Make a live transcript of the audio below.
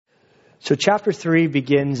So chapter 3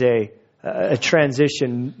 begins a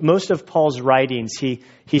transition. Most of Paul's writings, he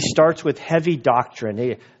starts with heavy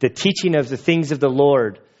doctrine, the teaching of the things of the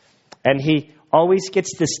Lord. And he always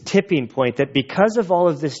gets this tipping point that because of all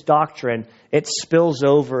of this doctrine, it spills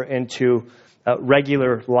over into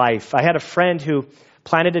regular life. I had a friend who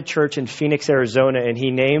planted a church in Phoenix, Arizona, and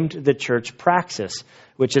he named the church Praxis,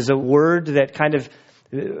 which is a word that kind of,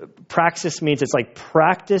 praxis means it's like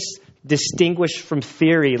practice distinguished from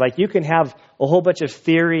theory. Like you can have a whole bunch of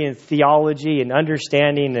theory and theology and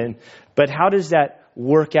understanding, but how does that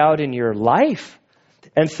work out in your life?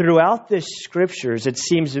 And throughout the scriptures, it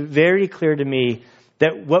seems very clear to me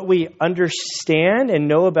that what we understand and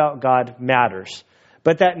know about God matters.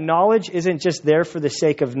 But that knowledge isn't just there for the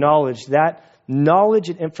sake of knowledge. That knowledge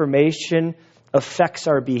and information affects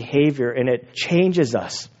our behavior and it changes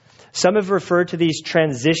us. Some have referred to these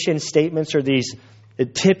transition statements or these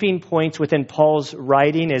tipping points within Paul's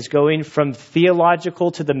writing as going from theological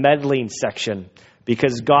to the meddling section,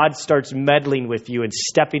 because God starts meddling with you and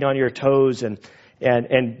stepping on your toes.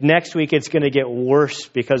 And next week it's going to get worse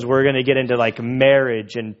because we're going to get into like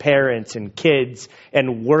marriage and parents and kids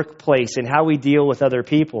and workplace and how we deal with other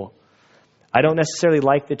people. I don't necessarily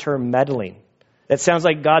like the term meddling. That sounds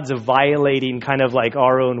like God's violating kind of like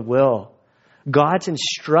our own will. God's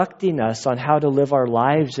instructing us on how to live our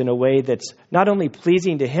lives in a way that's not only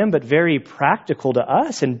pleasing to Him, but very practical to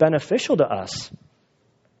us and beneficial to us.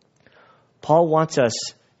 Paul wants us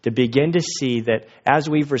to begin to see that as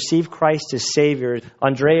we've received Christ as Savior,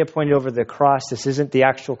 Andrea pointed over the cross. This isn't the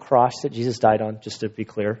actual cross that Jesus died on, just to be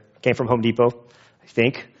clear. It came from Home Depot, I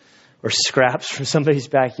think, or scraps from somebody's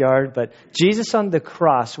backyard. But Jesus on the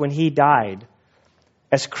cross, when He died,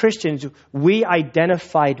 as Christians, we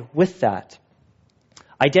identified with that.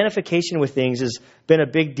 Identification with things has been a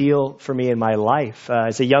big deal for me in my life.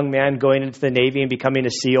 As a young man going into the Navy and becoming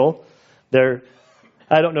a SEAL,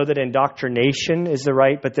 I don't know that indoctrination is the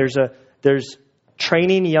right, but there's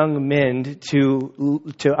training young men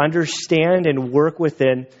to understand and work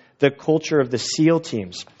within the culture of the SEAL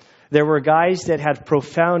teams. There were guys that had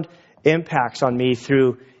profound impacts on me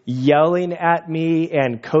through yelling at me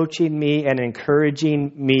and coaching me and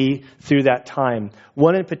encouraging me through that time.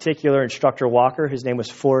 One in particular, Instructor Walker, his name was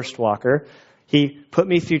Forrest Walker. He put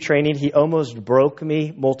me through training. He almost broke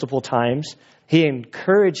me multiple times. He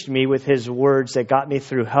encouraged me with his words that got me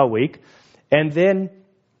through Hell Week. And then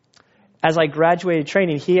as I graduated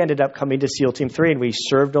training, he ended up coming to SEAL Team 3 and we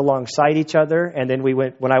served alongside each other. And then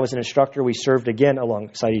when I was an instructor, we served again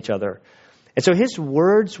alongside each other. And so his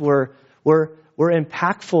words were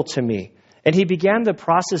impactful to me. And he began the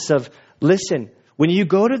process of, listen, when you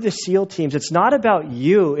go to the SEAL teams, it's not about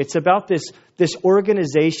you. It's about this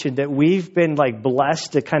organization that we've been like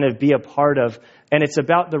blessed to kind of be a part of. And it's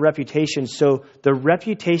about the reputation. So the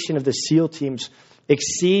reputation of the SEAL teams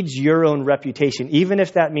exceeds your own reputation, even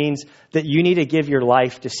if that means that you need to give your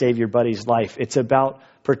life to save your buddy's life. It's about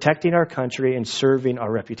protecting our country and serving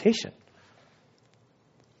our reputation.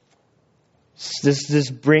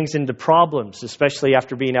 This brings into problems, especially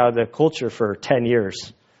after being out of the culture for 10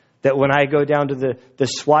 years. That when I go down to the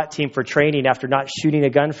SWAT team for training after not shooting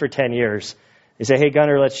a gun for 10 years, they say, hey,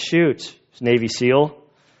 gunner, let's shoot. It's Navy SEAL.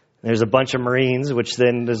 There's a bunch of Marines, which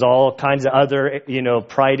then there's all kinds of other,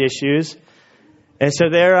 pride issues. And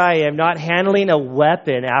so there I am, not handling a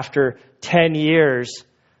weapon after 10 years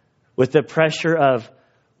with the pressure of,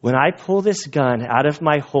 when I pull this gun out of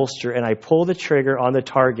my holster and I pull the trigger on the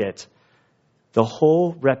target, the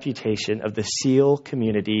whole reputation of the SEAL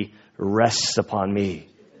community rests upon me.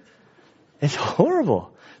 It's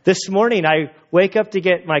horrible. This morning, I wake up to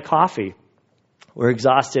get my coffee. We're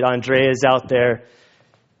exhausted. Andrea's out there.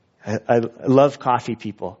 I love coffee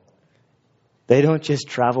people. They don't just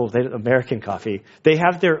travel, American coffee. They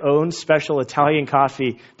have their own special Italian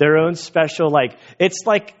coffee, their own special, it's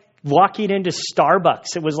like walking into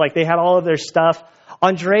Starbucks. It was like they had all of their stuff.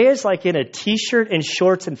 Andrea's like in a t-shirt and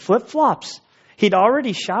shorts and flip-flops. He'd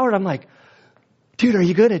already showered. I'm like, dude, are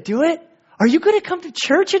you going to do it? Are you going to come to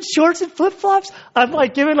church in shorts and flip-flops? I'm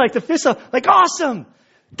like giving like the fist up, like, awesome.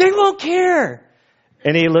 They won't care.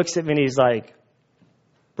 And he looks at me and he's like,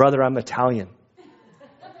 brother, I'm Italian.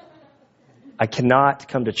 I cannot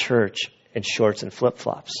come to church in shorts and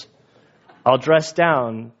flip-flops. I'll dress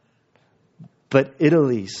down, but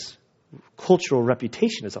Italy's cultural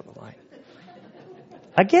reputation is on the line.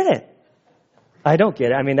 I get it. I don't get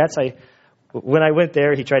it. I mean, when I went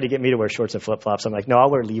there, he tried to get me to wear shorts and flip-flops. I'm like, no,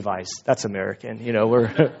 I'll wear Levi's. That's American.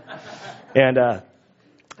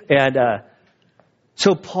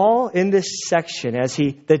 So Paul in this section,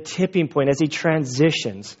 the tipping point, as he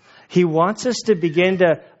transitions, He wants us to begin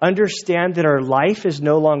to understand that our life is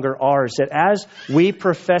no longer ours, that as we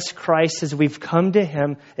profess Christ, as we've come to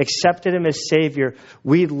Him, accepted Him as Savior,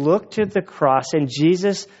 we look to the cross, and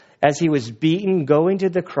Jesus, as He was beaten, going to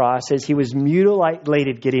the cross, as He was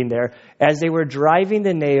mutilated getting there, as they were driving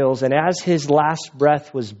the nails, and as His last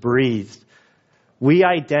breath was breathed, we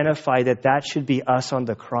identify that that should be us on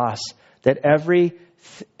the cross, that every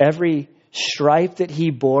stripe that He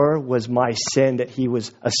bore was my sin, that He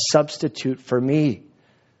was a substitute for me.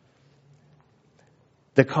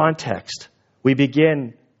 The context. We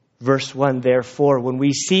begin verse 1, therefore. When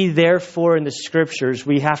we see therefore in the scriptures,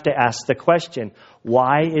 we have to ask the question,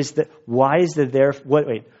 what is the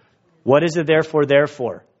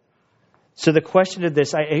therefore? So the question of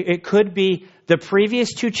this, it could be the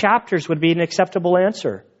previous 2 chapters would be an acceptable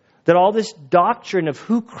answer. That all this doctrine of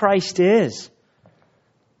who Christ is.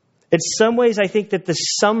 In some ways, I think that the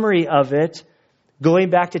summary of it, going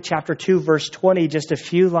back to chapter 2, verse 20, just a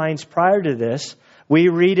few lines prior to this, we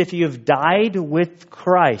read, if you have died with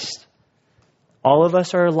Christ, all of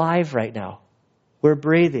us are alive right now. We're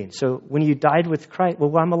breathing. So when you died with Christ,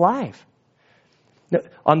 well, I'm alive.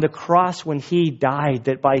 On the cross, when He died,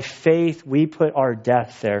 that by faith we put our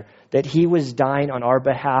death there, that He was dying on our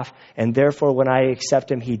behalf, and therefore when I accept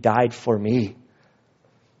Him, He died for me.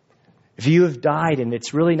 If you have died, and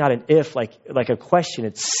it's really not an if, like a question,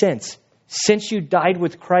 it's since. Since you died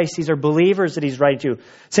with Christ, these are believers that He's writing to.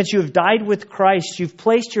 Since you have died with Christ, you've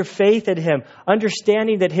placed your faith in Him,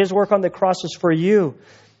 understanding that His work on the cross was for you.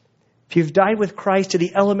 If you've died with Christ to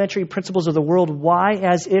the elementary principles of the world, why,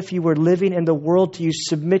 as if you were living in the world, do you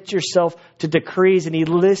submit yourself to decrees? And he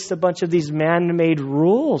lists a bunch of these man-made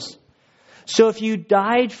rules. So if you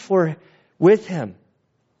died with Him,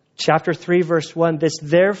 chapter 3, verse 1, this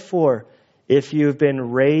therefore, if you've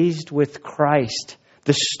been raised with Christ,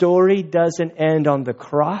 the story doesn't end on the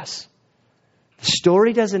cross. The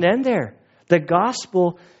story doesn't end there. The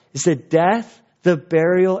gospel is the death, the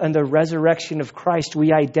burial, and the resurrection of Christ.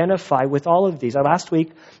 We identify with all of these. Last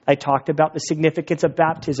week, I talked about the significance of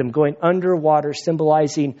baptism, going underwater,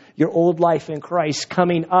 symbolizing your old life in Christ,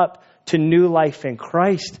 coming up to new life in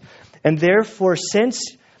Christ. And therefore, since,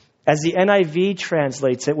 as the NIV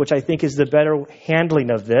translates it, which I think is the better handling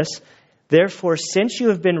of this, therefore, since you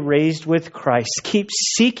have been raised with Christ, keep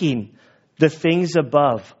seeking the things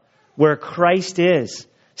above, where Christ is,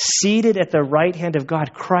 seated at the right hand of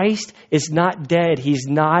God. Christ is not dead. He's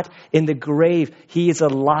not in the grave. He is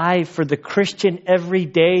alive. For the Christian, every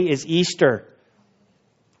day is Easter.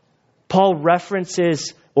 Paul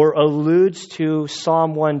references or alludes to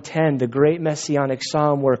Psalm 110, the great messianic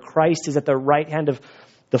psalm where Christ is at the right hand of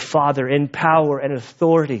the Father in power and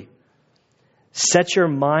authority. Set your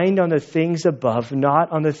mind on the things above,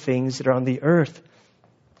 not on the things that are on the earth.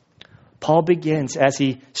 Paul begins, as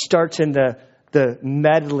he starts in the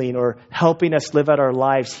meddling or helping us live out our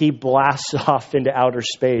lives, he blasts off into outer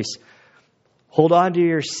space. Hold on to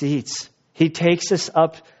your seats. He takes us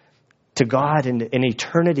up to God in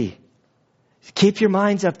eternity. Keep your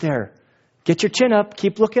minds up there. Get your chin up.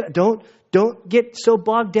 Keep looking. Don't get so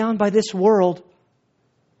bogged down by this world.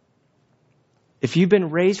 If you've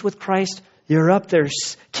been raised with Christ, you're up there.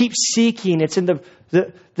 Keep seeking. It's in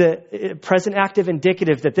the present active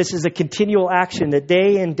indicative that this is a continual action, that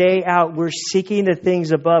day in, day out, we're seeking the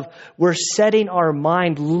things above. We're setting our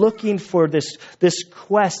mind, looking for this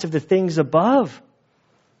quest of the things above.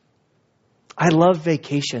 I love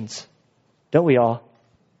vacations. Don't we all?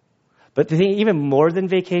 But the thing, even more than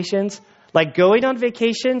vacations, like going on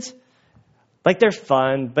vacations, like they're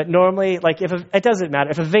fun, but normally, like it doesn't matter.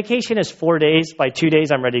 If a vacation is 4 days, by 2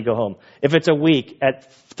 days, I'm ready to go home. If it's a week,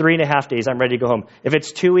 at 3.5 days, I'm ready to go home. If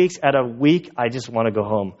it's 2 weeks, at a week, I just want to go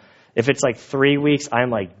home. If it's like 3 weeks, I'm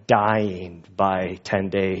like dying by 10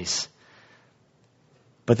 days.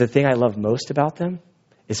 But the thing I love most about them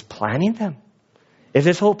is planning them. If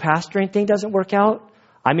this whole pastoring thing doesn't work out,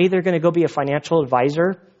 I'm either going to go be a financial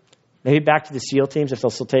advisor, maybe back to the SEAL teams if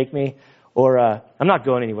they'll still take me, or I'm not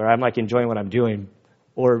going anywhere. I'm like enjoying what I'm doing.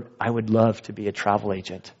 Or I would love to be a travel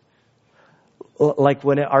agent. Like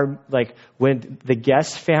when the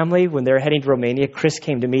guest family, when they're heading to Romania, Chris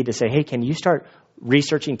came to me to say, hey, can you start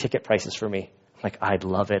researching ticket prices for me? I'm like, I'd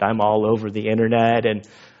love it. I'm all over the internet. And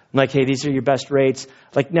I'm like, hey, these are your best rates.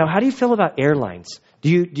 Like, now, how do you feel about airlines? Do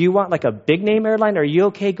you want like a big name airline? Are you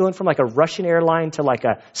okay going from like a Russian airline to like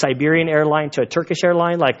a Siberian airline to a Turkish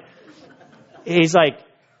airline? Like, he's like,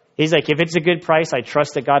 if it's a good price, I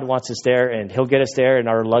trust that God wants us there and he'll get us there and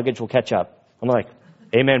our luggage will catch up. I'm like,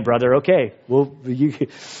 amen, brother. Okay. Well, he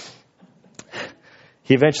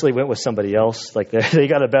eventually went with somebody else. Like they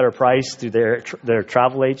got a better price through their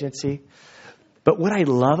travel agency. But what I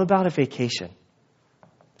love about a vacation,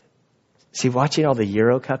 see, watching all the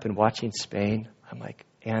Euro Cup and watching Spain, I'm like,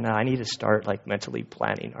 Anna, I need to start like mentally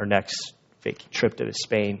planning our next trip to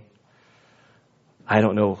Spain. I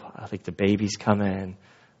don't know, I think the baby's coming.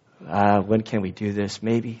 When can we do this?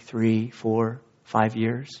 Maybe 3, 4, 5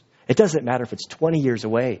 years. It doesn't matter if it's 20 years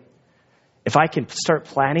away. If I can start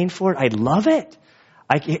planning for it, I love it.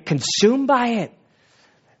 I get consumed by it.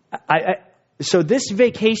 So this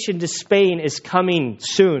vacation to Spain is coming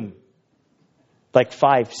soon. Like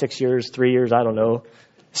 5, 6 years, 3 years, I don't know.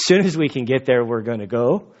 As soon as we can get there, we're going to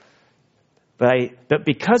go. But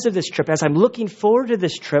because of this trip, as I'm looking forward to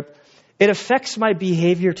this trip, it affects my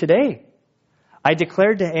behavior today. I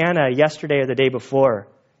declared to Anna yesterday or the day before,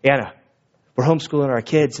 Anna, we're homeschooling our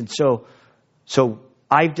kids. And so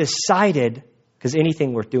I've decided, because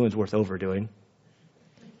anything worth doing is worth overdoing,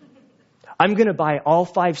 I'm going to buy all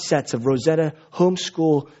 5 sets of Rosetta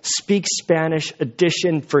Homeschool Speak Spanish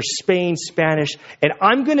edition for Spain Spanish, and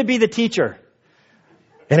I'm going to be the teacher.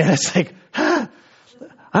 And it's like, I'm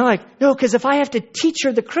like, no, because if I have to teach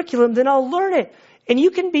her the curriculum, then I'll learn it. And you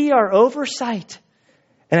can be our oversight.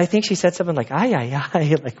 And I think she said something like, ay,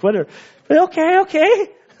 like, what? Okay.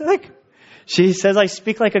 Like, she says I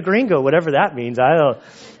speak like a gringo, whatever that means. I don't.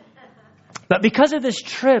 But because of this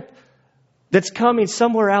trip that's coming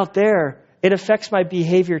somewhere out there, it affects my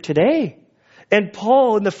behavior today. And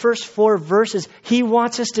Paul, in the first 4 verses, he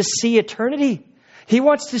wants us to see eternity. He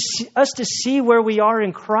wants us to see where we are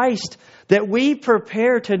in Christ, that we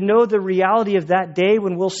prepare to know the reality of that day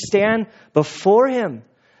when we'll stand before Him.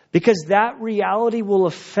 Because that reality will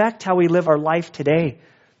affect how we live our life today,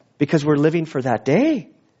 because we're living for that day.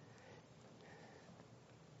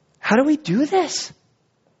 How do we do this?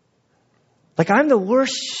 Like, I'm the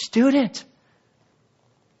worst student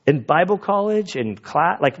in Bible college, in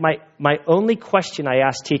class. Like, my only question I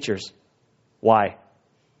ask teachers, why?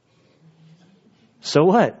 So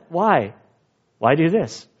what? Why? Why do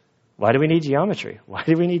this? Why do we need geometry? Why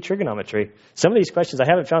do we need trigonometry? Some of these questions I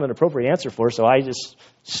haven't found an appropriate answer for, so I just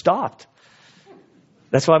stopped.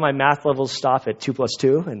 That's why my math levels stop at 2 +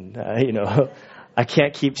 2, and I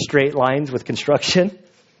can't keep straight lines with construction.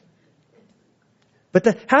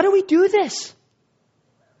 But how do we do this?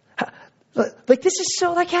 Like, this is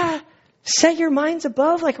so set your minds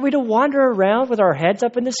above. Like, we don't wander around with our heads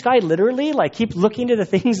up in the sky, literally, like keep looking to the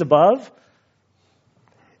things above.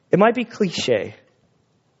 It might be cliche,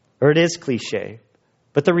 or it is cliche,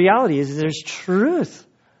 but the reality is there's truth.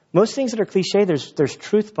 Most things that are cliche, there's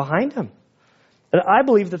truth behind them. And I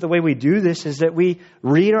believe that the way we do this is that we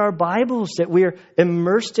read our Bibles, that we're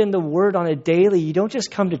immersed in the Word on a daily. You don't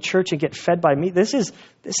just come to church and get fed by me. This is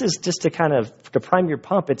just to prime your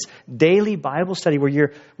pump. It's daily Bible study where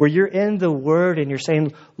you're in the Word and you're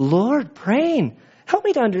saying, Lord, praying, help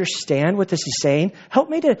me to understand what this is saying. Help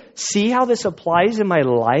me to see how this applies in my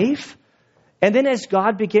life. And then as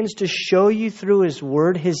God begins to show you through His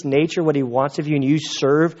Word, His nature, what He wants of you, and you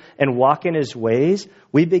serve and walk in His ways,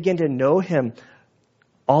 we begin to know Him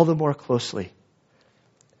all the more closely.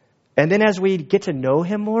 And then as we get to know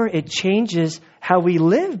Him more, it changes how we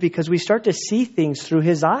live, because we start to see things through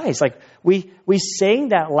His eyes. Like we sang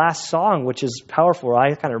that last song, which is powerful.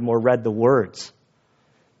 I kind of more read the words.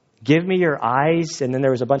 Give me your eyes. And then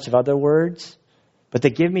there was a bunch of other words. But the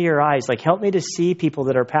give me your eyes, like help me to see people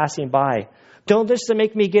that are passing by. Don't just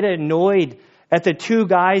make me get annoyed at the 2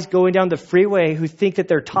 guys going down the freeway who think that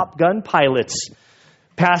they're Top Gun pilots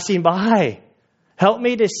passing by. Help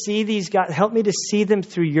me to see these guys. Help me to see them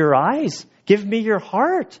through your eyes. Give me your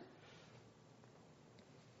heart.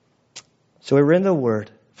 So we're in the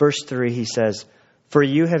Word. Verse 3, he says, for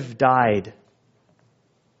you have died,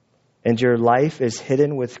 and your life is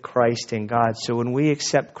hidden with Christ in God. So when we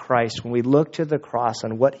accept Christ, when we look to the cross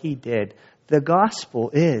on what He did, the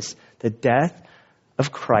gospel is the death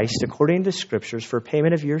of Christ according to Scriptures for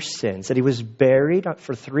payment of your sins, that He was buried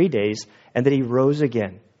for 3 days, and that He rose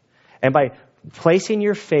again. And by placing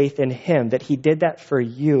your faith in Him, that He did that for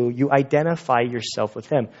you, you identify yourself with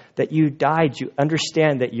Him. That you died, you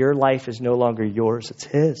understand that your life is no longer yours, it's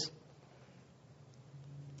His.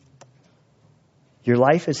 Your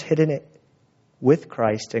life is hidden with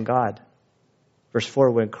Christ in God. Verse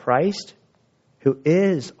 4, when Christ, who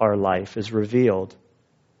is our life, is revealed,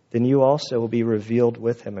 then you also will be revealed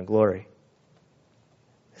with Him in glory.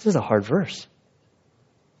 This is a hard verse.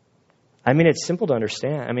 I mean, it's simple to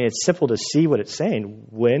understand. I mean, it's simple to see what it's saying.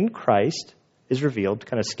 When Christ is revealed,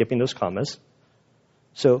 kind of skipping those commas.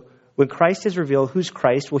 So when Christ is revealed, who's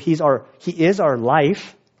Christ? Well, He is our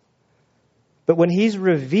life. But when He's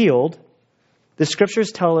revealed, the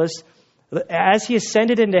Scriptures tell us, as He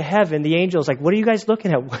ascended into heaven, the angels, like, what are you guys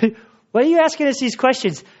looking at? Why are you asking us these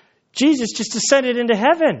questions? Jesus just ascended into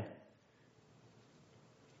heaven.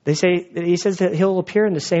 He says that he'll appear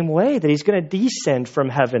in the same way, that he's going to descend from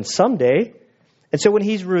heaven someday. And so when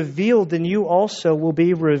he's revealed, then you also will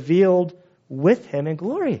be revealed with him in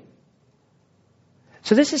glory.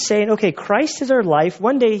 So this is saying, okay, Christ is our life.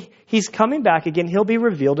 One day he's coming back again. He'll be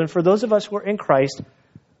revealed. And for those of us who are in Christ,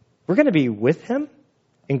 we're going to be with him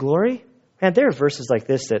in glory. And there are verses like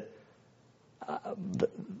this that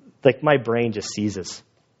like my brain just seizes.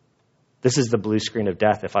 This is the blue screen of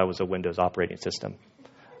death if I was a Windows operating system.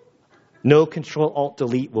 No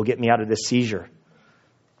Control-Alt-Delete will get me out of this seizure.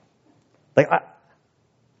 Like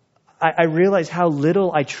I realize how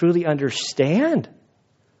little I truly understand.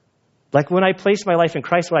 Like when I placed my life in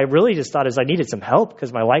Christ, what I really just thought is I needed some help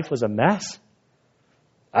because my life was a mess.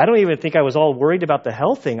 I don't even think I was all worried about the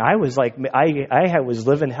hell thing. I was like, I was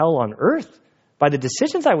living hell on earth by the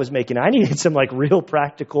decisions I was making. I needed some like real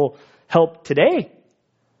practical help today.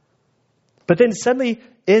 But then suddenly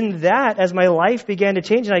in that, as my life began to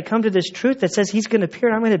change and I come to this truth that says he's going to appear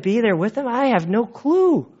and I'm going to be there with him, I have no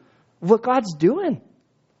clue what God's doing.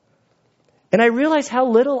 And I realize how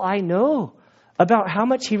little I know about how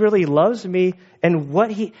much he really loves me and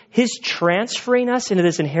what his transferring us into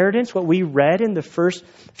this inheritance, what we read in the first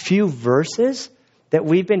few verses, that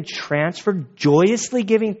we've been transferred, joyously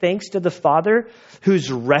giving thanks to the Father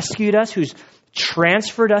who's rescued us, who's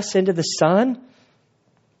transferred us into the Son.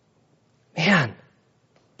 Man,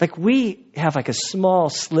 like we have like a small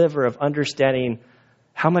sliver of understanding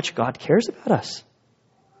how much God cares about us.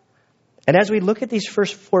 And as we look at these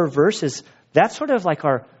first 4 verses, that's sort of like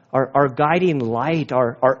our guiding light,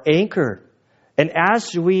 our anchor. And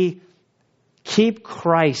as we keep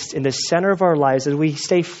Christ in the center of our lives, as we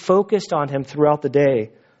stay focused on him throughout the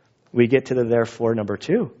day, we get to the therefore number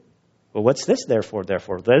 2. Well, what's this therefore?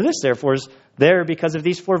 This therefore is there because of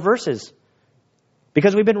these 4 verses.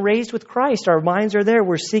 Because we've been raised with Christ. Our minds are there.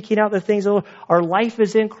 We're seeking out the things. Our life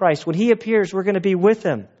is in Christ. When he appears, we're going to be with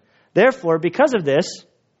him. Therefore, because of this,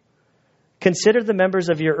 consider the members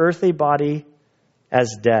of your earthly body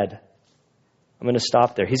as dead. I'm going to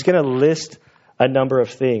stop there. He's going to list a number of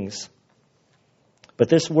things. But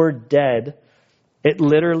this word dead, it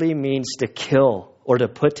literally means to kill or to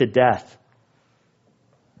put to death.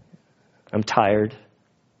 I'm tired.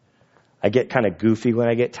 I get kind of goofy when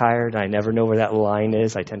I get tired. I never know where that line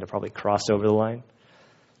is. I tend to probably cross over the line.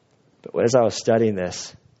 But as I was studying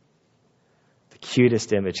this, the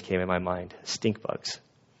cutest image came in my mind. Stink bugs.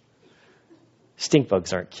 Stink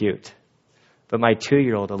bugs aren't cute. But my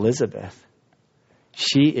 2-year-old Elizabeth,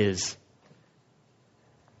 she is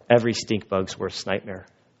every stink bug's worst nightmare.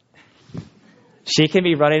 She can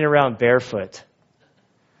be running around barefoot.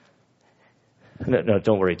 No,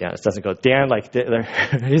 don't worry, Dan. It doesn't go. Dan,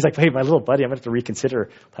 he's like, hey, my little buddy, I'm going to have to reconsider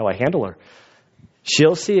how I handle her.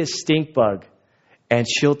 She'll see a stink bug, and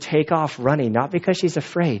she'll take off running, not because she's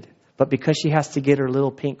afraid, but because she has to get her little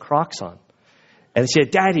pink Crocs on. And she said,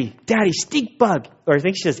 Daddy, stink bug. Or I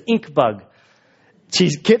think she says ink bug. She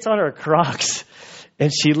gets on her Crocs,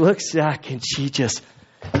 and she looks back, and she just,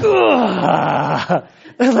 ugh.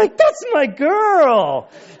 I'm like, that's my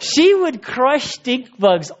girl. She would crush stink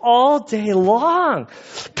bugs all day long.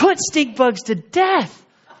 Put stink bugs to death.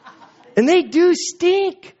 And they do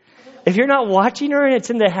stink. If you're not watching her and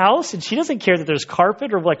it's in the house and she doesn't care that there's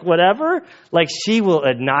carpet or like whatever, like she will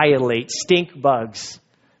annihilate stink bugs.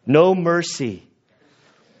 No mercy.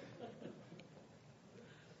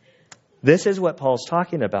 This is what Paul's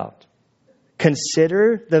talking about.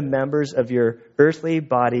 Consider the members of your earthly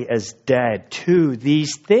body as dead to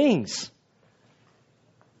these things.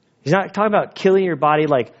 He's not talking about killing your body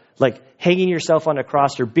like hanging yourself on a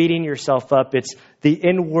cross or beating yourself up. It's the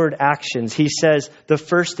inward actions. He says the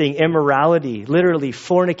first thing, immorality, literally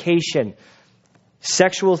fornication,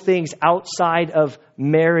 sexual things outside of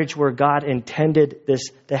marriage where God intended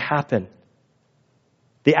this to happen.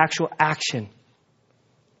 The actual action.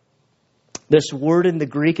 This word in the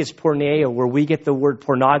Greek is porneia, where we get the word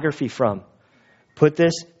pornography from. Put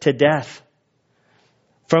this to death.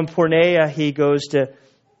 From porneia, he goes to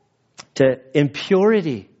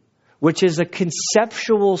impurity, which is a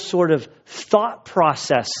conceptual sort of thought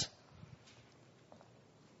process.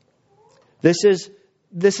 This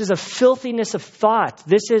is a filthiness of thought.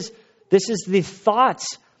 This is the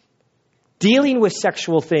thoughts dealing with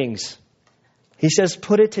sexual things. He says,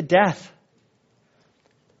 put it to death.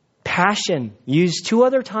 Passion, used 2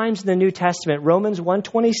 other times in the New Testament, Romans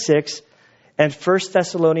 1:26 and 1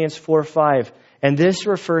 Thessalonians 4:5. And this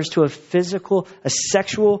refers to a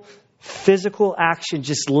sexual, physical action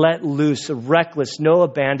just let loose, reckless, no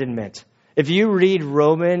abandonment. If you read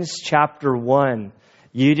Romans chapter 1,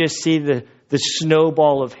 You just see the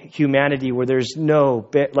snowball of humanity where there's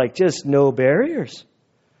just no barriers.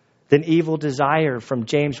 Then evil desire from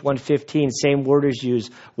James 1:15, same word is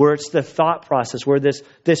used, where it's the thought process, where this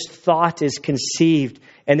thought is conceived,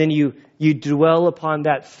 and then you dwell upon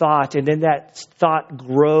that thought, and then that thought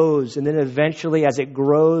grows, and then eventually as it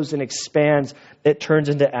grows and expands, it turns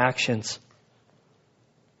into actions.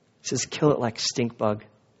 It says, kill it like a stink bug.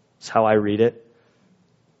 That's how I read it.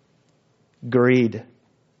 Greed.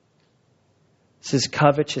 This is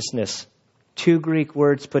covetousness. 2 Greek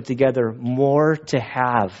words put together, more to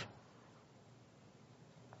have.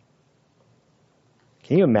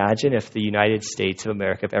 Can you imagine if the United States of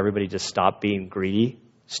America, if everybody just stopped being greedy,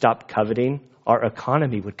 stopped coveting, our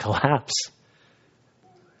economy would collapse.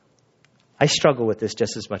 I struggle with this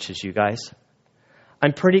just as much as you guys.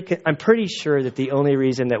 I'm pretty sure that the only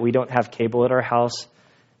reason that we don't have cable at our house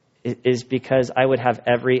is because I would have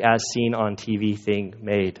every as seen on TV thing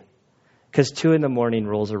made. Because 2 a.m.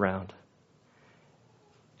 rolls around.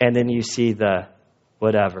 And then you see the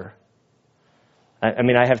whatever.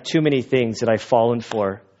 I have too many things that I've fallen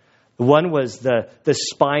for. One was the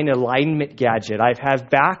spine alignment gadget. I've had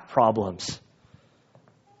back problems.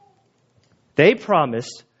 They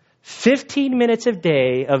promised 15 minutes a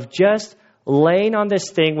day of just laying on this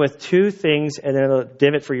thing with 2 things and then a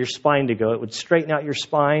divot for your spine to go. It would straighten out your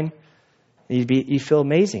spine. You'd feel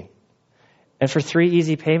amazing. And for 3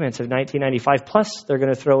 easy payments of $19.95, plus they're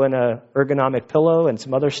going to throw in a ergonomic pillow and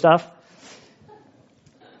some other stuff.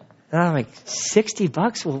 And I'm like,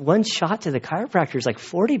 $60? Well, one shot to the chiropractor is like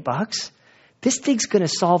 $40. This thing's going to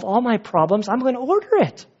solve all my problems. I'm going to order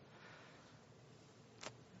it.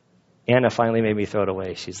 Anna finally made me throw it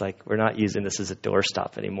away. She's like, we're not using this as a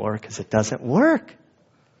doorstop anymore because it doesn't work.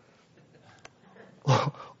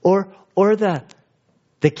 Or the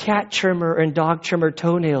cat trimmer and dog trimmer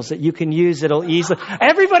toenails that you can use that'll easily...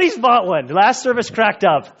 Everybody's bought one. The last service cracked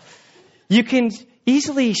up. You can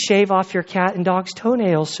easily shave off your cat and dog's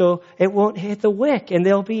toenails so it won't hit the wick and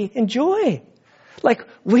they'll enjoy. Like,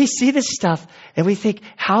 we see this stuff and we think,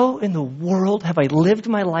 how in the world have I lived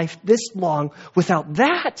my life this long without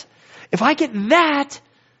that? If I get that,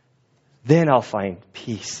 then I'll find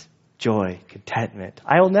peace, joy, contentment.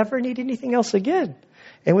 I'll never need anything else again.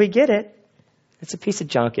 And we get it. It's a piece of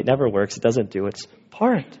junk. It never works. It doesn't do its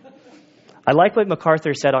part. I like what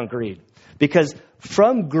MacArthur said on greed. Because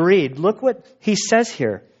from greed, look what he says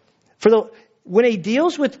here. When he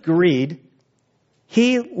deals with greed,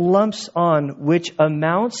 he lumps on which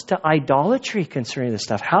amounts to idolatry concerning this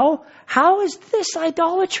stuff. How is this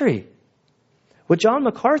idolatry? What John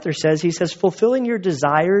MacArthur says, he says, fulfilling your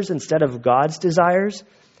desires instead of God's desires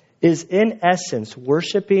is in essence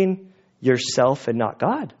worshiping yourself and not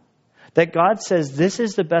God. That God says, this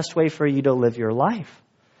is the best way for you to live your life.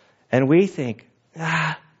 And we think,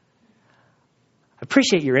 I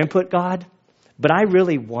appreciate your input, God, but I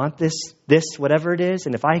really want this, whatever it is.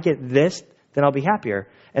 And if I get this, then I'll be happier.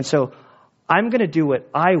 And so I'm going to do what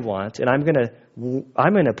I want, and I'm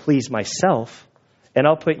going to please myself, and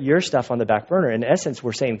I'll put your stuff on the back burner. In essence,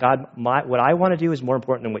 we're saying, God, what I want to do is more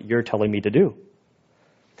important than what you're telling me to do.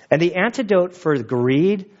 And the antidote for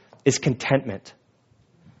greed is contentment.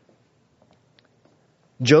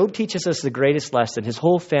 Job teaches us the greatest lesson. His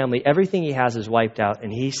whole family, everything he has is wiped out.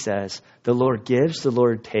 And he says, the Lord gives, the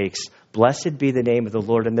Lord takes. Blessed be the name of the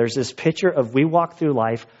Lord. And there's this picture of we walk through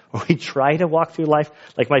life, or we try to walk through life.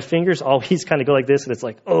 Like my fingers always kind of go like this, and it's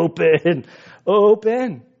like, open,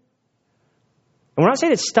 open. And we're not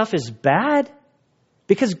saying that stuff is bad,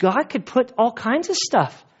 because God could put all kinds of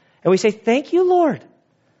stuff. And we say, thank you, Lord.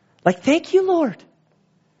 Like, thank you, Lord.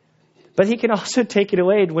 But he can also take it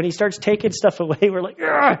away. And when he starts taking stuff away, we're like,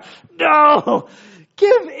 no,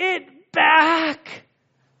 give it back.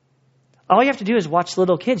 All you have to do is watch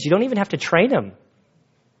little kids. You don't even have to train them.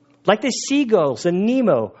 Like the seagulls and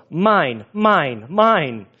Nemo, mine, mine,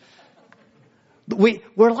 mine.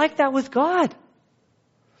 We're like that with God.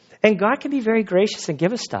 And God can be very gracious and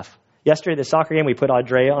give us stuff. Yesterday, the soccer game, we put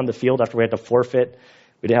Andrea on the field after we had to forfeit.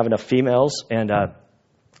 We didn't have enough females, and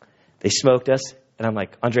they smoked us. And I'm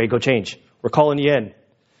like, Andre, go change. We're calling you in.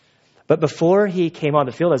 But before he came on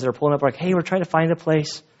the field, as they're pulling up, we're like, hey, we're trying to find a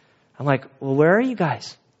place. I'm like, well, where are you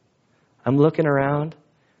guys? I'm looking around.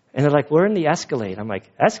 And they're like, we're in the Escalade. I'm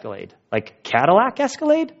like, Escalade? Like Cadillac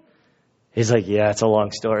Escalade? He's like, yeah, it's a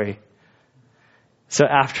long story. So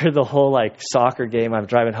after the whole soccer game, I'm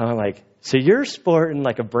driving home. I'm like, so you're sporting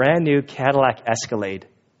like a brand new Cadillac Escalade.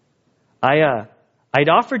 I'd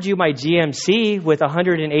offered you my GMC with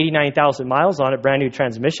 189,000 miles on it, brand new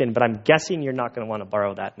transmission, but I'm guessing you're not going to want to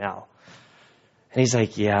borrow that now. And he's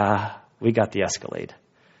like, yeah, we got the Escalade.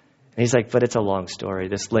 And he's like, but it's a long story.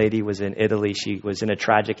 This lady was in Italy. She was in a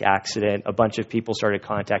tragic accident. A bunch of people started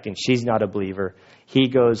contacting. She's not a believer. He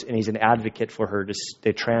goes and he's an advocate for her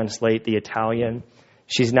to translate the Italian.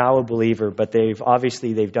 She's now a believer, but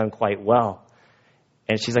they've done quite well.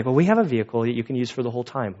 And she's like, well, we have a vehicle that you can use for the whole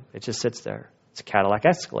time. It just sits there. It's a Cadillac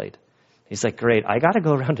Escalade. He's like, great, I got to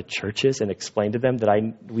go around to churches and explain to them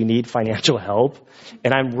that we need financial help.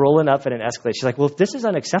 And I'm rolling up in an Escalade. She's like, well, if this is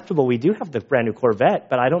unacceptable, we do have the brand new Corvette,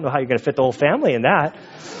 but I don't know how you're going to fit the whole family in that.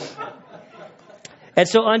 And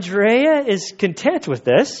so Andrea is content with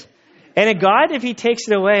this. And God, if he takes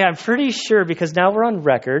it away, I'm pretty sure, because now we're on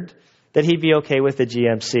record, that he'd be okay with the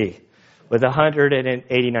GMC with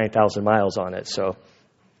 189,000 miles on it. So,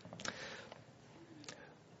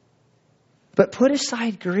 but put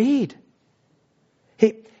aside greed.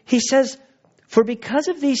 He says, for because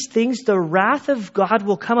of these things, the wrath of God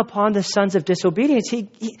will come upon the sons of disobedience.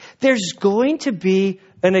 There's going to be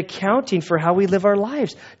an accounting for how we live our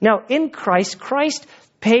lives. Now, in Christ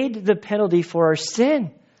paid the penalty for our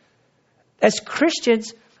sin. As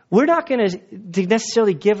Christians, we're not going to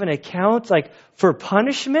necessarily give an account like for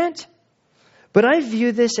punishment. But I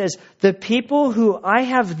view this as the people who I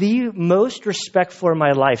have the most respect for in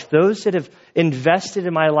my life, those that have invested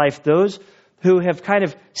in my life, those who have kind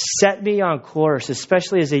of set me on course,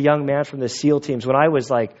 especially as a young man from the SEAL teams, when I was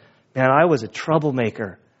like, man, I was a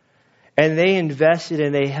troublemaker. And they invested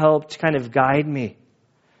and they helped kind of guide me.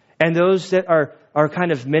 And those that are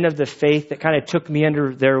kind of men of the faith that kind of took me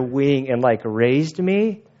under their wing and like raised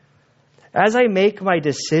me. As I make my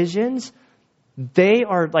decisions, they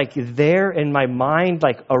are like there in my mind,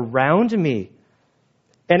 like around me.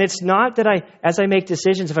 And it's not that as I make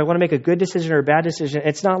decisions, if I want to make a good decision or a bad decision,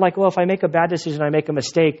 it's not like, well, if I make a bad decision, I make a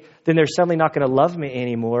mistake, then they're suddenly not going to love me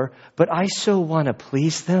anymore. But I so want to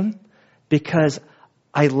please them because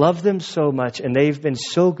I love them so much and they've been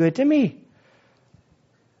so good to me.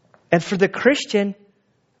 And for the Christian,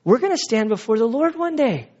 we're going to stand before the Lord one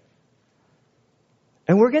day.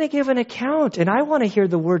 And we're going to give an account. And I want to hear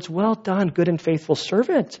the words, well done, good and faithful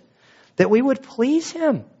servant, that we would please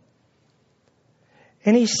him.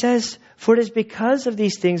 And he says, for it is because of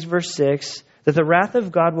these things, verse 6, that the wrath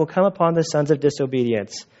of God will come upon the sons of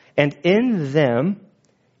disobedience. And in them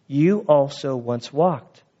you also once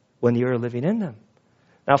walked when you were living in them.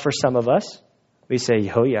 Now, for some of us, we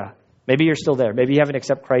say, oh yeah, maybe you're still there. Maybe you haven't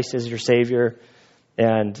accepted Christ as your Savior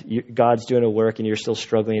and God's doing a work and you're still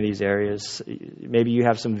struggling in these areas. Maybe you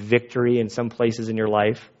have some victory in some places in your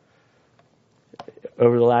life.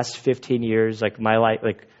 Over the last 15 years, like my life,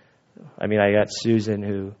 I got Susan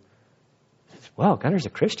who says, wow, Gunner's a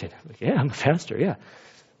Christian. I'm like, yeah, I'm a pastor, yeah.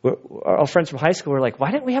 Our friends from high school were like, why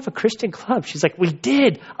didn't we have a Christian club? She's like, we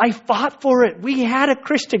did. I fought for it. We had a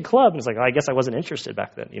Christian club. And it's like, I guess I wasn't interested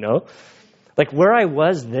back then, Like where I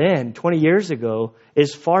was then, 20 years ago,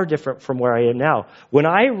 is far different from where I am now. When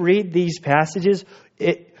I read these passages,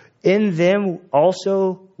 in them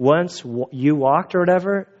also once you walked or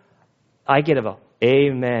whatever, I get a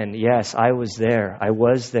amen. Yes, I was there. I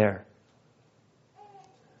was there.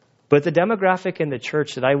 But the demographic in the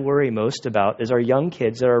church that I worry most about is our young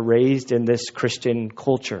kids that are raised in this Christian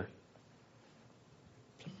culture.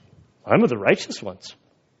 I'm of the righteous ones.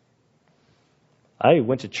 I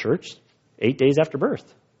went to church 8 days after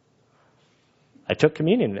birth. I took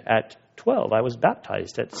communion at 12. I was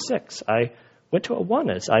baptized at 6. I went to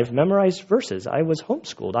Awanas. I've memorized verses. I was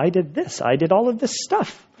homeschooled. I did this. I did all of this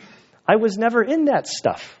stuff. I was never in that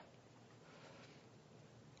stuff.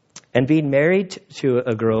 And being married to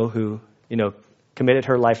a girl who, committed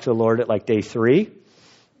her life to the Lord at like day 3,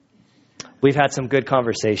 we've had some good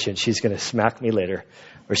conversation. She's going to smack me later.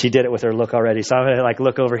 Or she did it with her look already. So I'm going to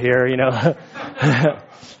look over here,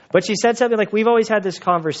 But she said something like, we've always had this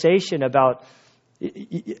conversation about,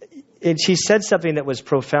 and she said something that was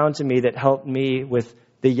profound to me that helped me with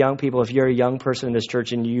the young people. If you're a young person in this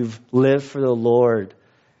church and you've lived for the Lord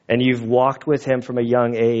and you've walked with him from a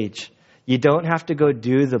young age, you don't have to go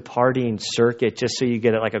do the partying circuit just so you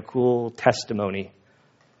get like a cool testimony.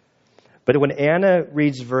 But when Anna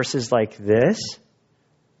reads verses like this,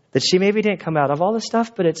 that she maybe didn't come out of all this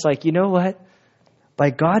stuff, but it's like, you know what?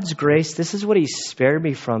 By God's grace, this is what he spared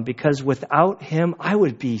me from, because without him, I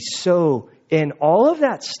would be so in all of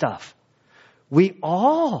that stuff. We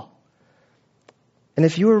all. And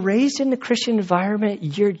if you were raised in a Christian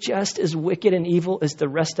environment, you're just as wicked and evil as the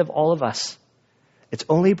rest of all of us. It's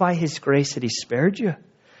only by his grace that he spared you.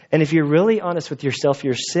 And if you're really honest with yourself,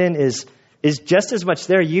 your sin is just as much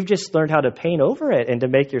there. You've just learned how to paint over it and to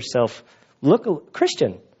make yourself look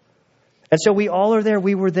Christian. And so we all are there.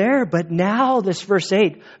 We were there. But now, this verse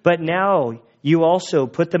 8, but now you also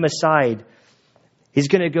put them aside. He's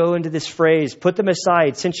going to go into this phrase, put them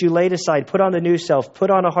aside. Since you laid aside, put on the new self, put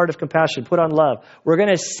on a heart of compassion, put on love. We're going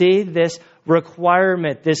to see this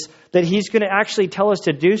requirement, that he's going to actually tell us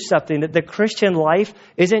to do something, that the Christian life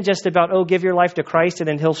isn't just about, give your life to Christ and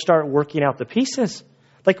then he'll start working out the pieces,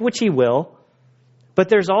 which he will. But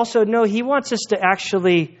there's also, he wants us to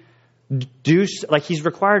actually do, he's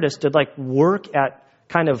required us to work at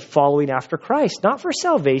kind of following after Christ, not for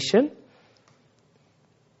salvation.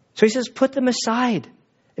 So he says, put them aside.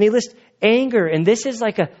 And he lists anger. And this is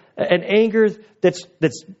like an anger that's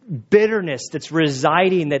bitterness, that's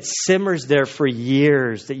residing, that simmers there for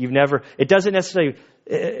years, that it doesn't necessarily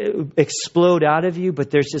explode out of you,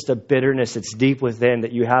 but there's just a bitterness that's deep within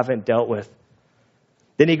that you haven't dealt with.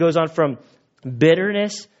 Then he goes on from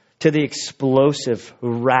bitterness to the explosive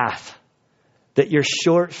wrath, that you're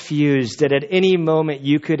short-fused, that at any moment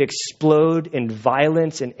you could explode in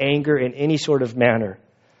violence and anger in any sort of manner,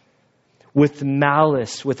 with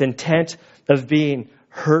malice, with intent of being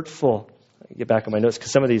hurtful. Let me get back on my notes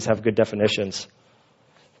because some of these have good definitions.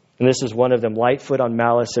 And this is one of them. Lightfoot on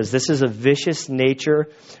malice says, this is a vicious nature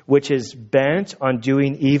which is bent on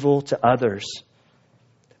doing evil to others.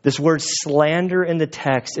 This word slander in the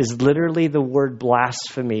text is literally the word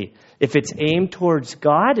blasphemy. If it's aimed towards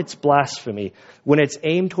God, it's blasphemy. When it's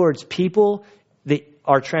aimed towards people,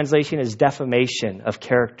 our translation is defamation of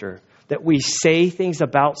character. That we say things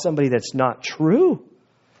about somebody that's not true.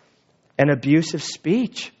 And abusive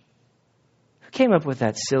speech. Who came up with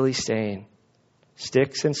that silly saying?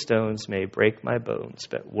 Sticks and stones may break my bones,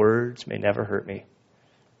 but words may never hurt me.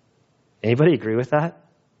 Anybody agree with that?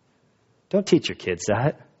 Don't teach your kids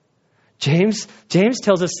that. James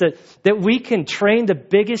tells us that we can train the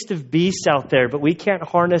biggest of beasts out there, but we can't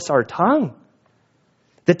harness our tongue.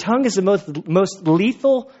 The tongue is the most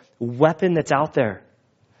lethal weapon that's out there.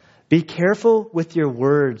 Be careful with your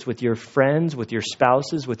words, with your friends, with your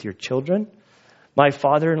spouses, with your children. My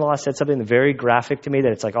father-in-law said something very graphic to me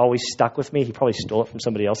that it's always stuck with me. He probably stole it from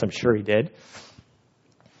somebody else. I'm sure he did.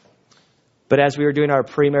 But as we were doing our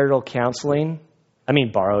premarital counseling,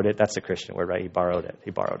 borrowed it. That's the Christian word, right? He borrowed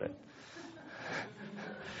it.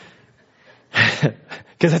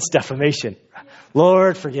 Because that's defamation.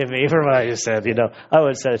 Lord, forgive me for what I just said. I would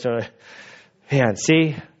have said it to him. Man,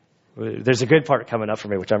 see? There's a good part coming up for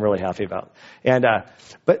me, which I'm really happy about.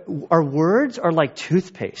 But our words are like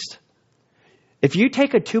toothpaste. If you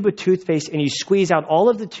take a tube of toothpaste and you squeeze out all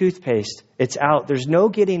of the toothpaste, it's out. There's no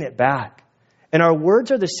getting it back. And our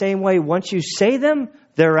words are the same way. Once you say them,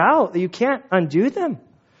 they're out. You can't undo them.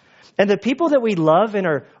 And the people that we love and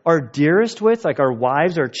are dearest with, like our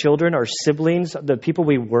wives, our children, our siblings, the people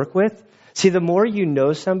we work with, see, the more you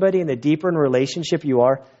know somebody and the deeper in relationship you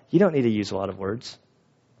are, you don't need to use a lot of words.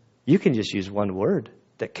 You can just use one word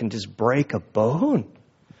that can just break a bone,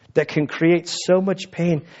 that can create so much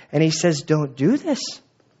pain. And he says, don't do this.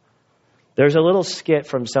 There's a little skit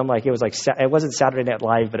from it wasn't Saturday Night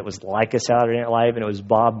Live, but it was like a Saturday Night Live, and it was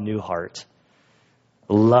Bob Newhart.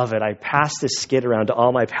 Love it. I passed this skit around to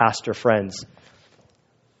all my pastor friends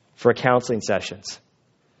for counseling sessions.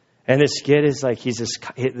 And the skit is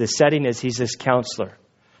the setting is he's this counselor.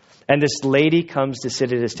 And this lady comes to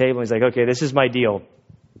sit at his table, and he's like, okay, this is my deal.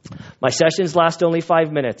 My sessions last only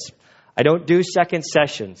 5 minutes. I don't do second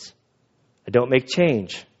sessions. I don't make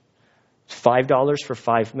change. It's $5 for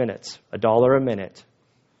 5 minutes, $1 a minute.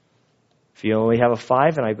 If you only have a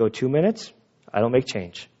 5 and I go 2 minutes, I don't make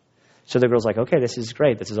change. So the girl's like, okay, this is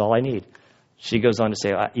great. This is all I need. She goes on to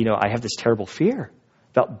say, I have this terrible fear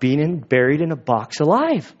about being buried in a box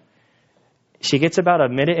alive. She gets about a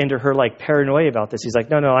minute into her paranoia about this. He's like,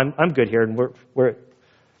 no, I'm good here. And we're.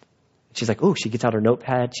 She's like, she gets out her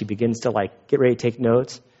notepad. She begins to get ready to take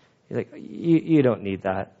notes. He's like, you don't need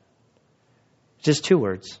that. Just 2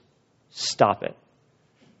 words. Stop it.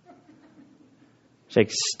 She's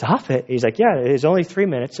like, stop it? He's like, yeah, it's only 3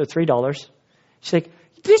 minutes, so $3. She's like,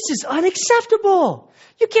 this is unacceptable.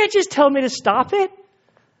 You can't just tell me to stop it.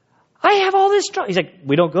 I have all this trouble. He's like,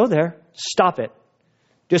 we don't go there. Stop it.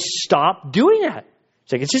 Just stop doing that.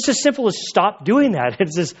 It's it's just as simple as stop doing that.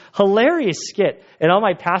 It's this hilarious skit. And all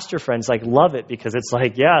my pastor friends love it because it's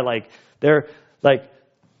they're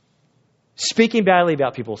speaking badly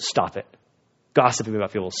about people. Stop it. Gossiping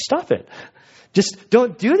about people. Stop it. Just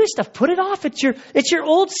don't do this stuff. Put it off. It's your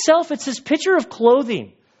old self. It's this picture of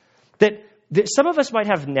clothing that some of us might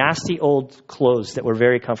have nasty old clothes that we're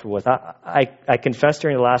very comfortable with. I confessed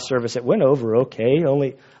during the last service, it went over okay.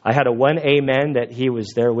 I had a one amen that he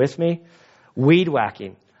was there with me. Weed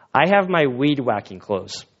whacking. I have my weed whacking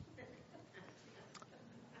clothes.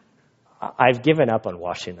 I've given up on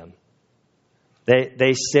washing them.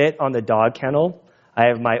 They sit on the dog kennel. I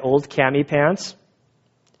have my old cami pants.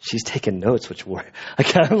 she's taking notes, which were,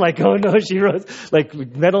 I'm like, oh no, she wrote, like,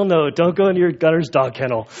 mental note, don't go into your gunner's dog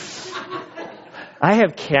kennel. I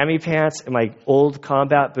have cami pants and my old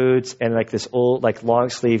combat boots and like this old, like long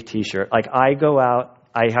sleeve t-shirt. Like I go out,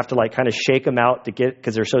 I have to like kind of shake them out to get,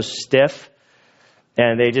 because they're so stiff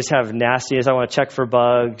and they just have nastiness. I want to check for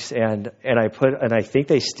bugs and I think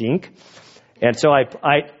they stink. And so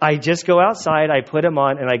I just go outside, I put them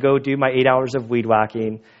on and I go do my 8 hours of weed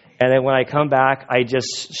whacking. And then when I come back, I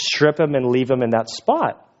just strip them and leave them in that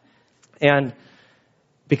spot. And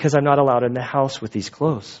because I'm not allowed in the house with these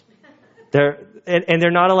clothes. And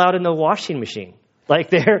they're not allowed in the washing machine. Like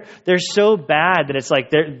they're so bad that it's like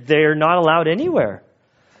they're not allowed anywhere.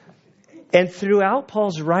 And throughout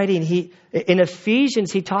Paul's writing, in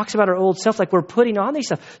Ephesians, he talks about our old self, like we're putting on these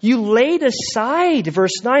stuff. You laid aside,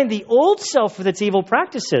 verse 9, the old self with its evil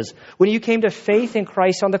practices when you came to faith in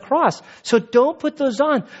Christ on the cross. So don't put those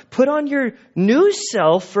on. Put on your new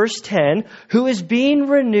self, verse 10, who is being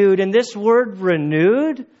renewed. And this word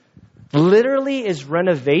renewed literally is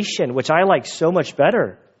renovation, which I like so much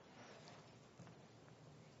better.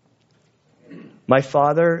 My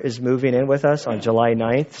father is moving in with us on July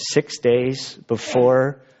 9th, 6 days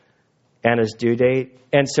before Anna's due date.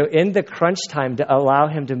 And so in the crunch time to allow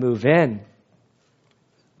him to move in,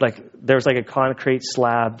 like there's like a concrete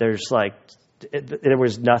slab. There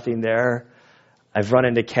was nothing there. I've run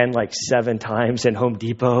into Ken like 7 times in Home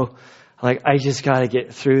Depot. Like, I just got to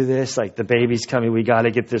get through this. Like, the baby's coming. We got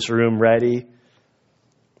to get this room ready.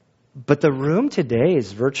 But the room today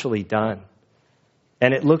is virtually done.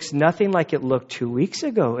 And it looks nothing like it looked 2 weeks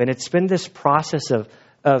ago. And it's been this process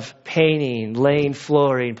of painting, laying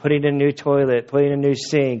flooring, putting in a new toilet, putting in a new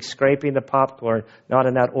sink, scraping the popcorn, not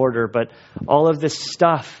in that order, but all of this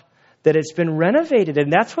stuff that it's been renovated.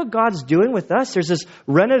 And that's what God's doing with us. There's this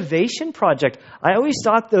renovation project. I always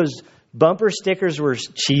thought those bumper stickers were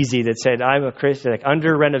cheesy that said, I'm a Christian, like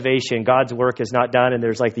under renovation, God's work is not done. And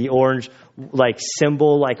there's like the orange, like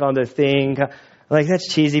symbol, like on the thing. Like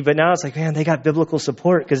that's cheesy. But now it's like, man, they got biblical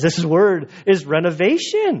support because this word is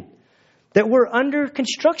renovation, that we're under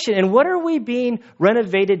construction. And what are we being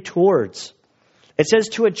renovated towards? It says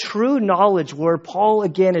to a true knowledge, where Paul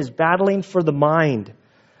again is battling for the mind,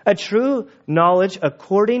 a true knowledge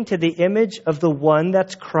according to the image of the one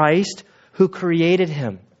that's Christ who created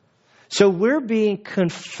him. So we're being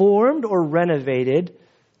conformed or renovated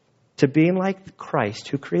to being like Christ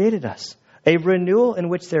who created us. A renewal in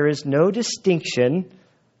which there is no distinction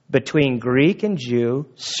between Greek and Jew,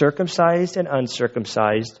 circumcised and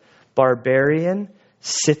uncircumcised, barbarian,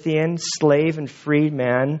 Scythian, slave and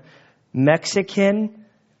freedman, Mexican,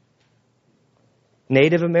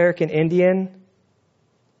 Native American Indian,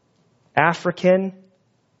 African,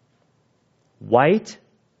 white,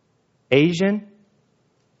 Asian.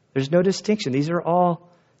 There's no distinction. These are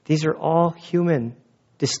all human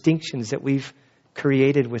distinctions that we've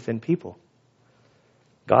created within people.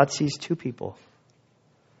 God sees two people.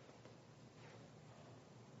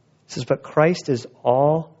 It says, but Christ is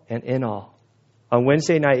all and in all. On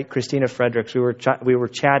Wednesday night, Christina Fredericks, we were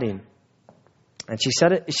chatting, and she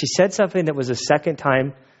said something that was a second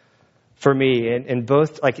time for me, and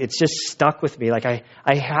both, like, it's just stuck with me. Like I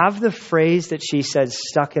have the phrase that she said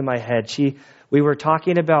stuck in my head. We were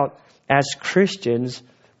talking about, as Christians,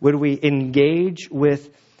 would we engage with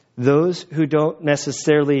those who don't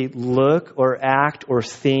necessarily look or act or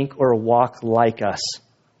think or walk like us?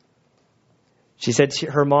 She said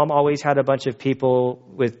her mom always had a bunch of people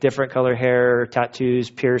with different color hair, tattoos,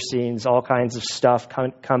 piercings, all kinds of stuff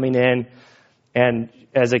coming in. And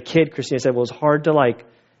as a kid, Christina said, well, it's hard to like,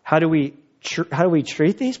 how do we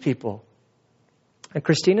treat these people? And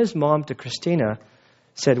Christina's mom to Christina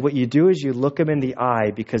said, what you do is you look them in the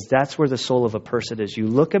eye, because that's where the soul of a person is. You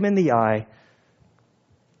look them in the eye,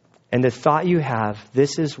 and the thought you have,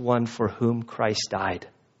 this is one for whom Christ died.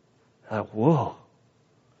 Whoa.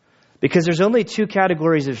 Because there's only two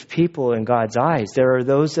categories of people in God's eyes. There are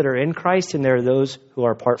those that are in Christ, and there are those who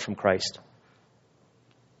are apart from Christ.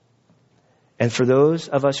 And for those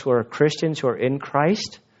of us who are Christians, who are in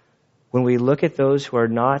Christ, when we look at those who are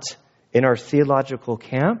not in our theological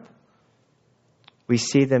camp, we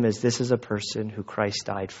see them as this is a person who Christ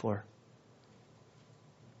died for.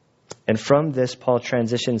 And from this, Paul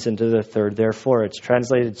transitions into the third, therefore. It's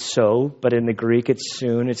translated so, but in the Greek it's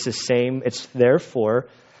soon. It's the same. It's therefore,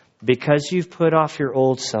 because you've put off your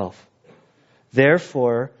old self.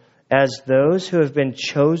 Therefore, as those who have been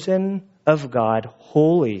chosen of God,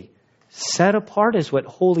 holy, set apart is what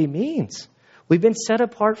holy means. We've been set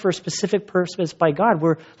apart for a specific purpose by God.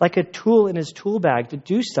 We're like a tool in his tool bag to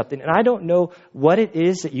do something. And I don't know what it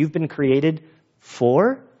is that you've been created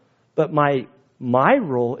for, but my My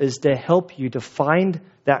role is to help you to find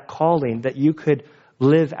that calling that you could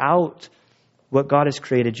live out what God has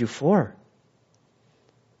created you for.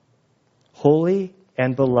 Holy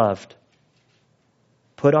and beloved,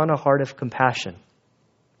 put on a heart of compassion.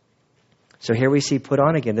 So here we see put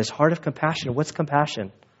on again, this heart of compassion. What's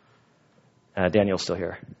compassion? Daniel's still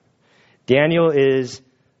here. Daniel is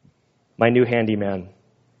my new handyman.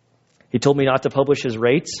 He told me not to publish his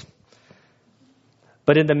rates.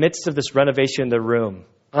 But in the midst of this renovation in the room,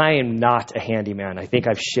 I am not a handyman. I think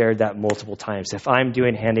I've shared that multiple times. If I'm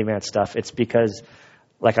doing handyman stuff, it's because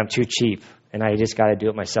I'm too cheap and I just got to do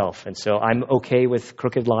it myself. And so I'm okay with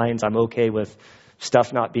crooked lines. I'm okay with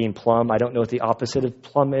stuff not being plumb. I don't know what the opposite of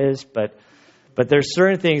plumb is, but there's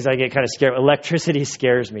certain things I get kind of scared. Electricity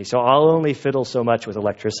scares me. So I'll only fiddle so much with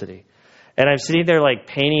electricity. And I'm sitting there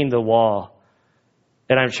painting the wall.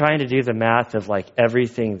 And I'm trying to do the math of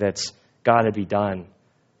everything that's got to be done.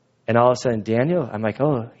 And all of a sudden, Daniel, I'm like,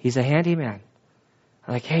 oh, he's a handyman.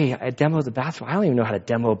 I'm like, hey, I demoed the bathroom. I don't even know how to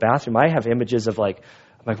demo a bathroom. I have images of I'm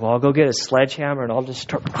like, well, I'll go get a sledgehammer and I'll just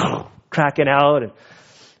start cracking out.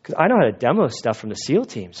 Because I know how to demo stuff from the SEAL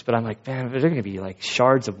teams. But I'm like, man, there's going to be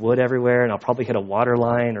shards of wood everywhere and I'll probably hit a water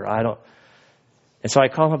line or I don't. And so I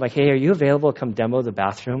call him, I'm like, hey, are you available to come demo the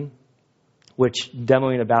bathroom? Which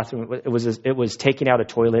demoing a bathroom, it was taking out a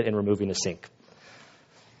toilet and removing a sink.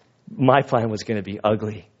 My plan was going to be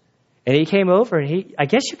ugly. And he came over and I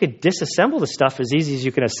guess you could disassemble the stuff as easy as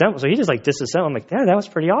you can assemble. So he just disassembled. I'm like, yeah, that was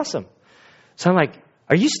pretty awesome. So I'm like,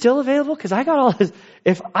 are you still available? Because I got all this.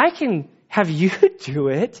 If I can have you do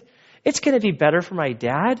it, it's going to be better for my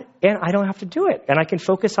dad and I don't have to do it. And I can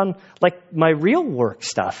focus on my real work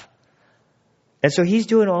stuff. And so he's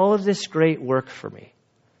doing all of this great work for me.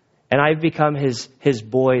 And I've become his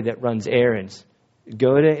boy that runs errands.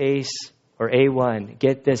 Go to Ace or A1,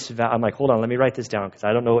 get this. I'm like, hold on, let me write this down because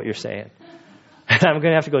I don't know what you're saying. And I'm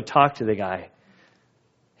going to have to go talk to the guy.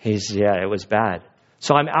 It was bad.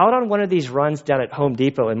 So I'm out on one of these runs down at Home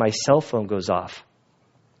Depot and my cell phone goes off.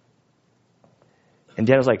 And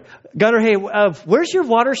Daniel's like, Gunnar, hey, where's your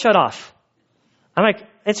water shut off? I'm like,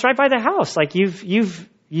 it's right by the house.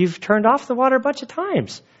 You've turned off the water a bunch of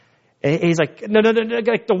times. And he's like, no,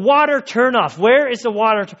 the water turn off. Where is the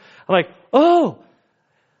water? I'm like,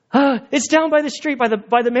 it's down by the street, by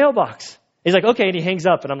the mailbox. He's like, okay, and he hangs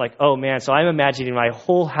up, and I'm like, oh man. So I'm imagining my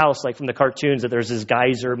whole house, from the cartoons, that there's this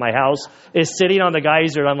geyser. My house is sitting on the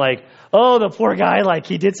geyser. And I'm like, oh, the poor guy,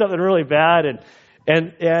 he did something really bad,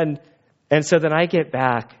 and so then I get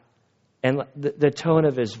back, and the tone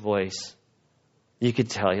of his voice, you could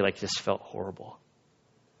tell he just felt horrible.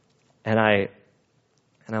 And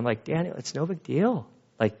I'm like, Daniel, it's no big deal.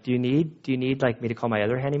 Do you need me to call my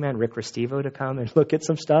other handyman, Rick Restivo, to come and look at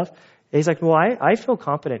some stuff? And he's like, well, I feel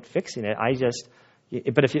confident fixing it.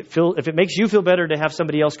 But if it makes you feel better to have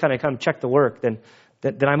somebody else kind of come check the work, then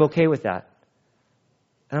I'm okay with that.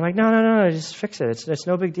 And I'm like, no, just fix it. It's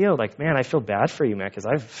no big deal. Man, I feel bad for you, man, because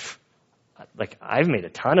I've made a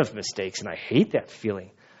ton of mistakes and I hate that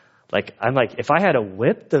feeling. I'm like, if I had a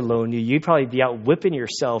whip to loan you, you'd probably be out whipping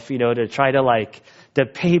yourself, to try to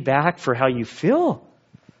pay back for how you feel.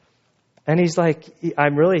 And he's like,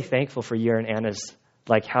 I'm really thankful for you and Anna's,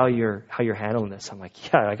 how you're handling this. I'm like,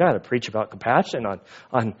 yeah, I got to preach about compassion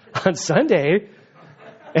on Sunday.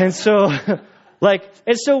 And so,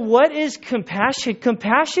 what is compassion?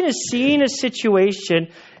 Compassion is seeing a situation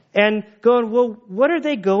and going, well, what are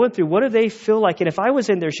they going through? What do they feel like? And if I was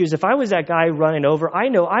in their shoes, if I was that guy running over, I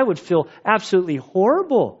know I would feel absolutely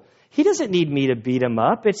horrible. He doesn't need me to beat him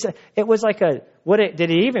up. It was did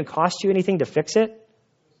it even cost you anything to fix it?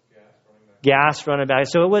 Gas running back.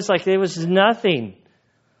 So it was nothing.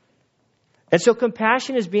 And so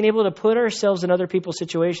compassion is being able to put ourselves in other people's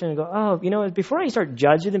situation and go, oh, before I start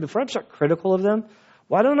judging them, before I start critical of them,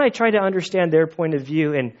 why don't I try to understand their point of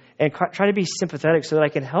view and try to be sympathetic so that I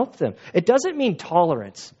can help them? It doesn't mean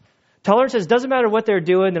tolerance. Tolerance says, doesn't matter what they're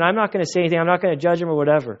doing, then I'm not going to say anything. I'm not going to judge them or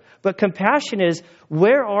whatever. But compassion is,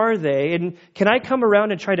 where are they? And can I come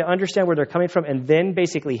around and try to understand where they're coming from and then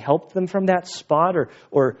basically help them from that spot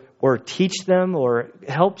or teach them or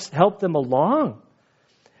help them along?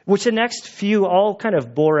 Which the next few all kind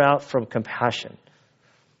of bore out from compassion.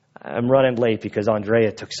 I'm running late because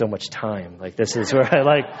Andrea took so much time. This is where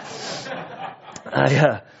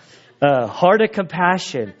heart of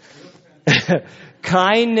compassion.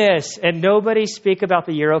 Kindness. And nobody speak about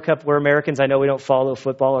the Euro Cup. We're Americans. I know we don't follow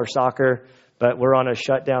football or soccer, but we're on a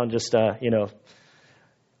shutdown.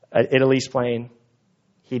 Italy's playing.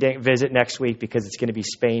 He didn't visit next week because it's going to be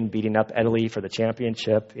Spain beating up Italy for the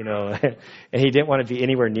championship, and he didn't want to be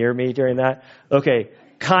anywhere near me during that. Okay.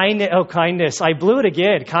 Kindness. I blew it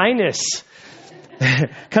again. Kindness.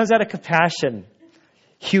 Comes out of compassion.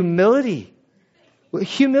 Humility.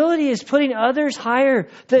 Humility is putting others higher.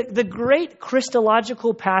 The great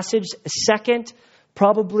Christological passage, second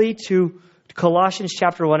probably to Colossians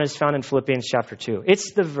chapter 1, is found in Philippians chapter 2.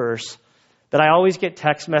 It's the verse that I always get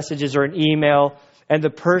text messages or an email, and the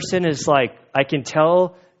person is like, I can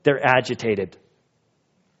tell they're agitated.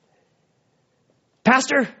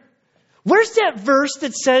 Pastor, where's that verse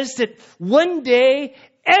that says that one day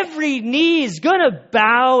every knee is going to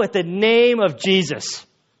bow at the name of Jesus?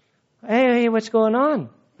 Hey, what's going on?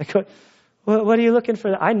 Like, what are you looking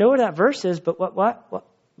for? I know where that verse is, but what?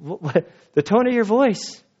 The tone of your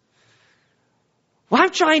voice. Well,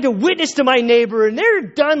 I'm trying to witness to my neighbor, and they're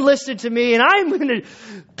done listening to me, and I'm going to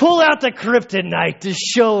pull out the kryptonite to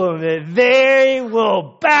show them that they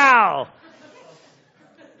will bow.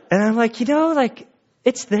 And I'm like,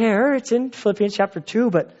 it's there. It's in Philippians chapter 2,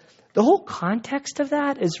 but the whole context of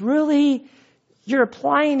that is really, you're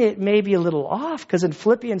applying it maybe a little off, because in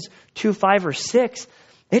Philippians 2, 5, or 6,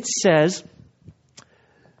 it says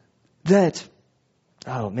that,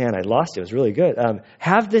 oh man, I lost it. It was really good.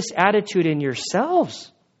 Have this attitude in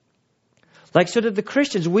yourselves. Like, so that the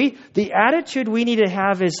Christians, the attitude we need to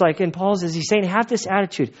have is like in Paul's, he's saying, have this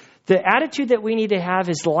attitude. The attitude that we need to have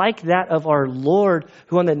is like that of our Lord,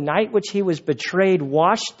 who on the night which he was betrayed,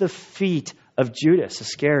 washed the feet of Judas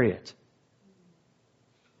Iscariot.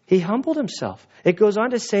 He humbled himself. It goes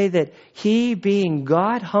on to say that he, being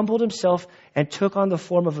God, humbled himself and took on the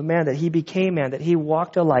form of a man, that he became man, that he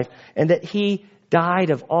walked a life, and that he died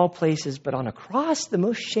of all places, but on a cross, the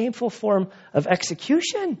most shameful form of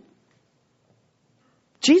execution.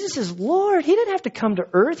 Jesus is Lord. He didn't have to come to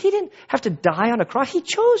earth. He didn't have to die on a cross. He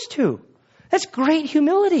chose to. That's great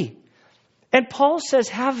humility. And Paul says,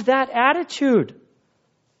 have that attitude.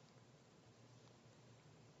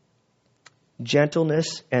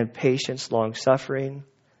 Gentleness and patience, long-suffering,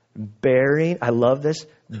 bearing. I love this.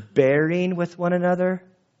 Bearing with one another.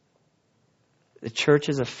 The church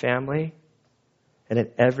is a family. And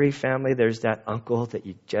in every family, there's that uncle that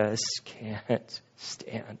you just can't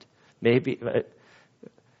stand. Maybe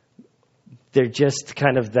they're just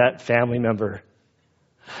kind of that family member.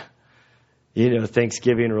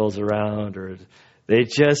 Thanksgiving rolls around, or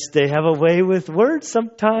they have a way with words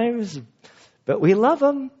sometimes. But we love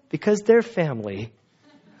them because they're family.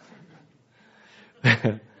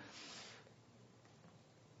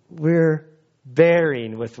 We're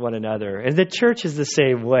bearing with one another. And the church is the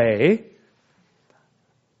same way.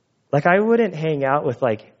 Like, I wouldn't hang out with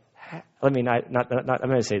I'm going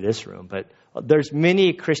to say this room, but there's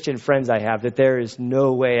many Christian friends I have that there is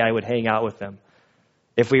no way I would hang out with them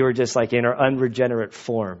if we were just like in our unregenerate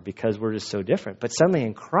form, because we're just so different. But suddenly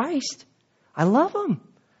in Christ, I love them,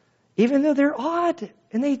 even though they're odd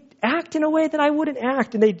and they act in a way that I wouldn't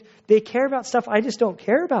act, and they care about stuff I just don't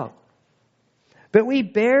care about. But we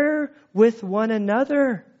bear with one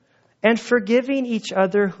another, and forgiving each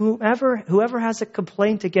other, whoever has a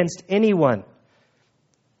complaint against anyone.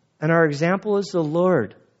 And our example is the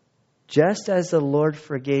Lord. Just as the Lord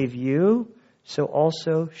forgave you, so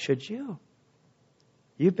also should you.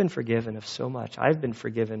 You've been forgiven of so much. I've been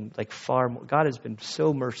forgiven far more. God has been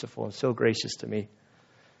so merciful and so gracious to me.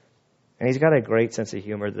 And he's got a great sense of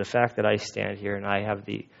humor. The fact that I stand here and I have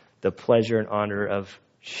the pleasure and honor of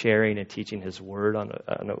sharing and teaching his word on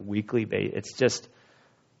a weekly basis, it's just,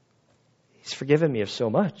 he's forgiven me of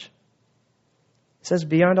so much. It says,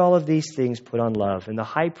 beyond all of these things, put on love. And the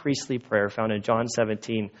high priestly prayer found in John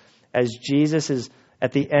 17, as Jesus is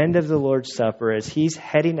at the end of the Lord's Supper, as he's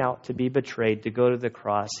heading out to be betrayed, to go to the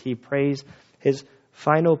cross, he prays his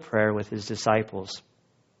final prayer with his disciples.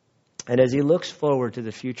 And as he looks forward to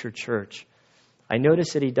the future church, I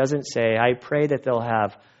notice that he doesn't say, I pray that they'll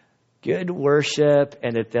have good worship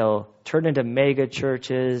and that they'll turn into mega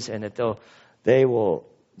churches and that they will,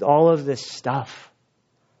 all of this stuff.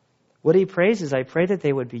 What he prays is, I pray that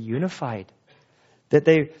they would be unified, that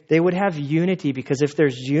they would have unity, because if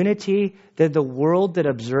there's unity, then the world that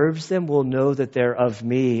observes them will know that they're of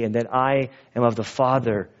me and that I am of the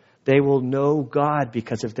Father. They will know God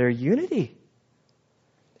because of their unity.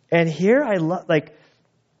 And here I love,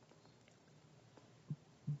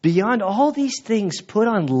 beyond all these things, put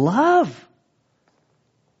on love,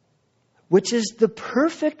 which is the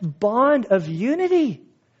perfect bond of unity.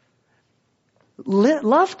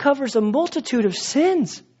 Love covers a multitude of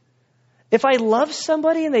sins. If I love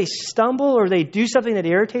somebody and they stumble or they do something that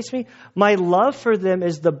irritates me, my love for them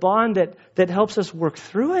is the bond that helps us work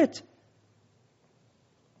through it.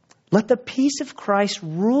 Let the peace of Christ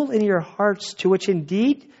rule in your hearts, to which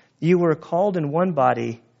indeed you were called in one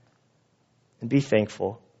body, and be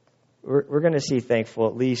thankful. We're going to see thankful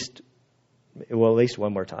at least Well, at least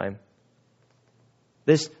one more time.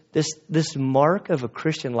 This mark of a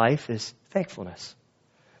Christian life is thankfulness.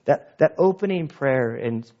 That opening prayer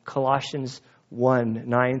in Colossians 1,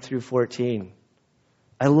 9 through 14.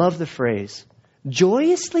 I love the phrase,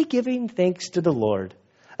 joyously giving thanks to the Lord.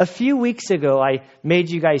 A few weeks ago, I made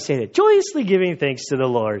you guys say that, joyously giving thanks to the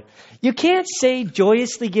Lord. You can't say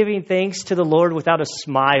joyously giving thanks to the Lord without a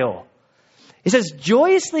smile. He says,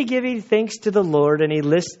 joyously giving thanks to the Lord, and he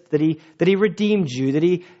lists that he redeemed you, that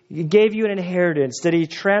he gave you an inheritance, that he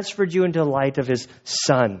transferred you into the light of his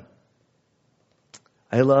Son.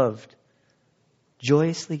 I loved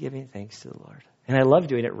joyously giving thanks to the Lord. And I love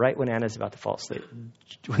doing it right when Anna's about to fall asleep,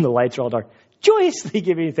 when the lights are all dark. Joyously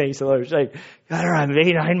giving thanks to the Lord. She's like, God, I'm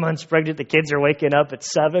 9 months pregnant. The kids are waking up at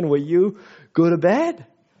 7. Will you go to bed?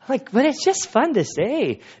 I'm like, but it's just fun to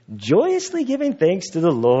say. Joyously giving thanks to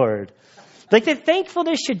the Lord. Like the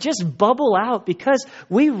thankfulness should just bubble out because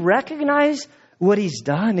we recognize what he's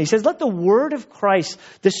done. He says, let the word of Christ,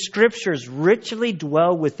 the scriptures, richly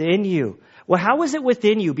dwell within you. Well, how is it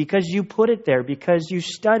within you? Because you put it there, because you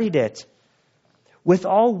studied it. With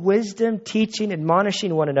all wisdom, teaching,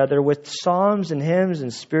 admonishing one another with psalms and hymns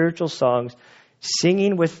and spiritual songs,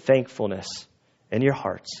 singing with thankfulness in your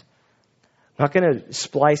hearts. I'm not going to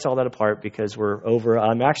splice all that apart because we're over.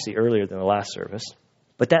 I'm actually earlier than the last service.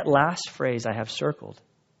 But that last phrase I have circled,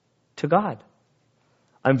 to God.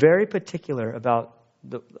 I'm very particular about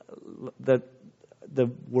the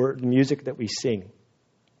word, music that we sing.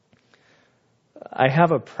 I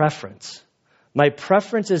have a preference. My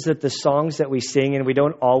preference is that the songs that we sing, and we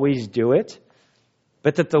don't always do it,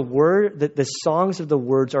 but that the songs of the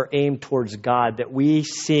words are aimed towards God, that we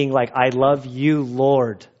sing like, I love you,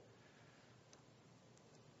 Lord.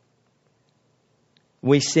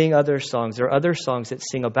 We sing other songs. There are other songs that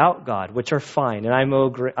sing about God, which are fine. And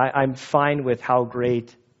I'm fine with how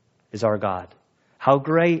great is our God. How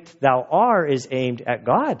great thou art is aimed at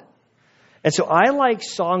God. And so I like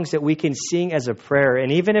songs that we can sing as a prayer.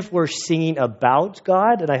 And even if we're singing about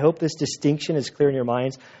God, and I hope this distinction is clear in your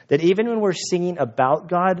minds, that even when we're singing about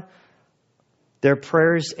God, they're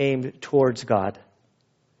prayers aimed towards God.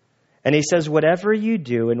 And he says, whatever you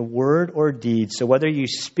do in word or deed, so whether you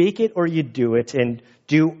speak it or you do it, and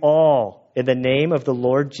do all in the name of the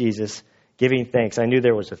Lord Jesus, giving thanks. I knew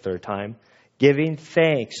there was a third time. Giving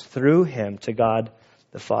thanks through him to God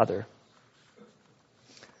the Father.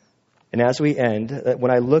 And as we end,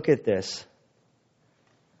 when I look at this,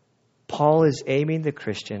 Paul is aiming the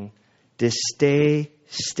Christian to stay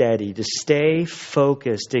steady, to stay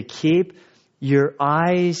focused, to keep your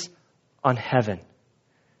eyes on heaven.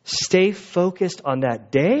 Stay focused on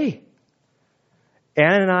that day.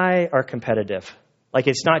 Ann and I are competitive. Like,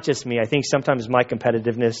 it's not just me. I think sometimes my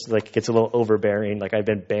competitiveness gets a little overbearing. Like, I've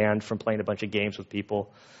been banned from playing a bunch of games with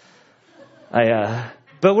people.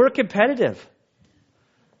 But we're competitive.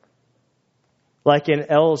 Like in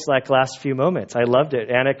Elle's last few moments. I loved it.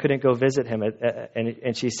 Anna couldn't go visit him.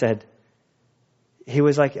 And she said, he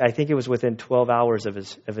was I think it was within 12 hours of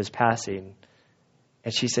his passing.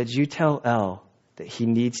 And she said, you tell Elle that he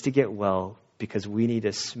needs to get well because we need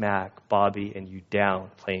to smack Bobby and you down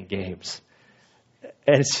playing games.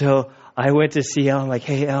 And so I went to see Elle. I'm like,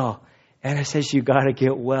 hey, Elle, Anna says you got to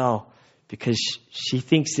get well because she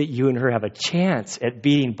thinks that you and her have a chance at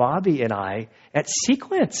beating Bobby and I at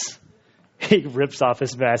sequence. He rips off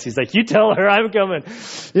his mask. He's like, you tell her I'm coming.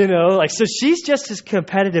 So she's just as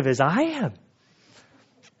competitive as I am.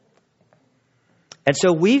 And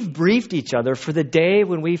so we've briefed each other for the day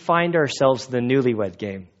when we find ourselves in the newlywed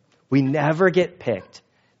game. We never get picked.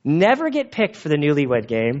 Never get picked for the newlywed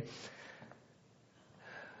game.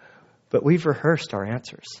 But we've rehearsed our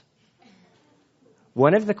answers.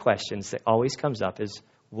 One of the questions that always comes up is,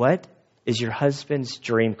 what is your husband's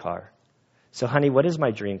dream car? So, honey, what is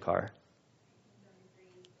my dream car?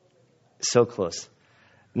 So close.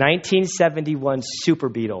 1971 Super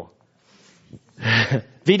Beetle.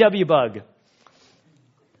 VW Bug.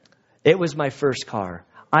 It was my first car.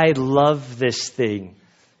 I love this thing.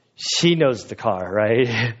 She knows the car,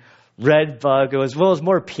 right? Red Bug. It was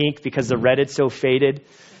more pink because the red is so faded.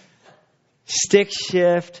 Stick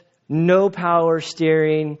shift, no power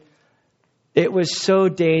steering. It was so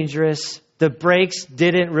dangerous. The brakes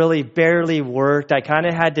barely worked. I kind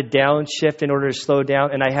of had to downshift in order to slow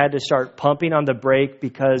down, and I had to start pumping on the brake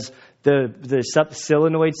because the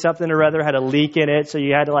solenoid something or other had a leak in it, so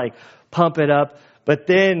you had to pump it up. But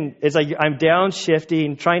then it's like I'm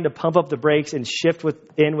downshifting, trying to pump up the brakes and shift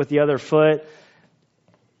with the other foot.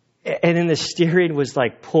 And then the steering was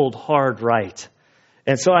pulled hard right.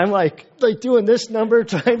 And so I'm like doing this number,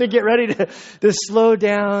 trying to get ready to slow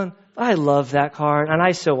down. I love that car, and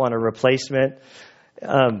I still want a replacement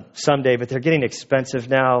someday, but they're getting expensive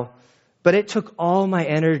now. But it took all my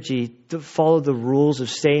energy to follow the rules of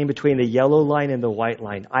staying between the yellow line and the white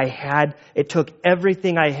line. It took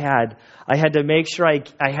everything I had. I had to make sure I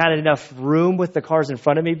had enough room with the cars in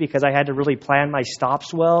front of me because I had to really plan my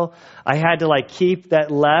stops well. I had to keep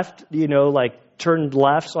that left, turn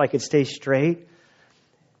left so I could stay straight.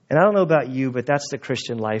 And I don't know about you, but that's the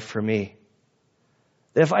Christian life for me.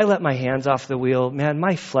 If I let my hands off the wheel, man,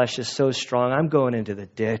 my flesh is so strong, I'm going into the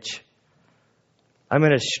ditch. I'm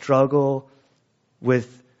going to struggle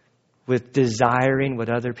with desiring what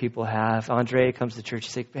other people have. Andre comes to church.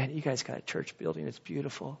 He's like, man, you guys got a church building. It's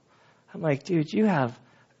beautiful. I'm like, dude, you have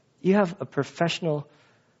a professional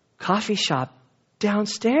coffee shop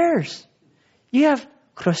downstairs. You have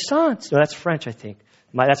croissants. No, that's French, I think.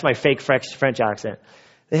 That's my fake French accent.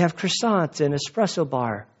 They have croissants and espresso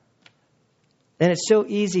bar. And it's so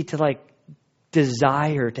easy to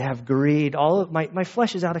desire, to have greed. All of my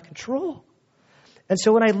flesh is out of control. And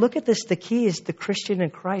so when I look at this, the key is the Christian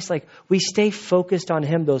in Christ. We stay focused on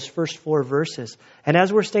Him, those first 4 verses. And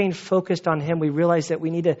as we're staying focused on Him, we realize that we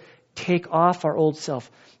need to take off our old self.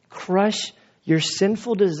 Crush your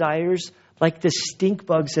sinful desires like the stink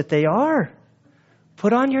bugs that they are.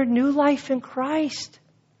 Put on your new life in Christ.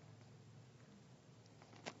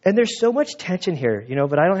 And there's so much tension here,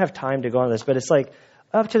 but I don't have time to go on this. But it's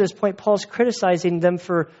up to this point, Paul's criticizing them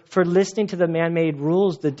for listening to the man-made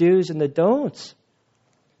rules, the do's and the don'ts.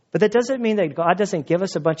 But that doesn't mean that God doesn't give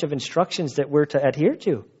us a bunch of instructions that we're to adhere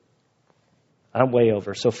to. I'm way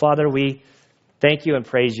over. So, Father, we thank you and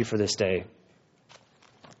praise you for this day.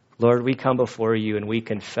 Lord, we come before you and we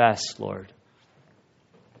confess, Lord,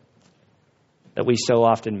 that we so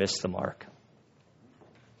often miss the mark.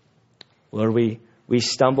 Lord, we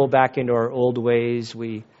stumble back into our old ways.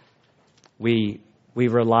 We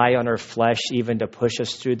rely on our flesh even to push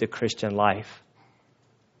us through the Christian life.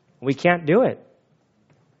 We can't do it.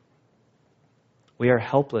 We are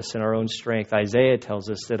helpless in our own strength. Isaiah tells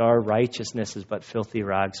us that our righteousness is but filthy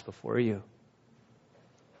rags before you.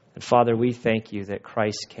 And Father, we thank you that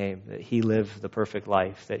Christ came, that He lived the perfect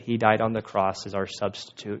life, that He died on the cross as our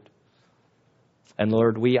substitute. And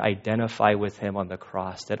Lord, we identify with Him on the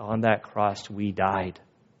cross, that on that cross we died.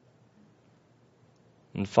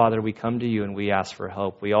 And Father, we come to you and we ask for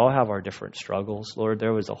help. We all have our different struggles. Lord,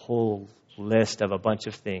 there was a whole list of a bunch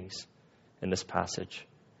of things in this passage.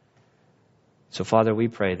 So, Father, we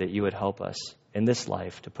pray that you would help us in this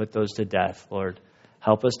life to put those to death, Lord.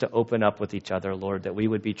 Help us to open up with each other, Lord, that we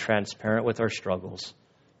would be transparent with our struggles,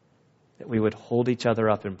 that we would hold each other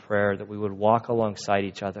up in prayer, that we would walk alongside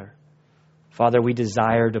each other. Father, we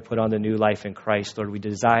desire to put on the new life in Christ, Lord. We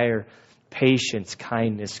desire patience,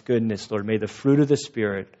 kindness, goodness, Lord. May the fruit of the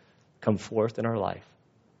Spirit come forth in our life.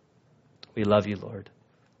 We love you, Lord,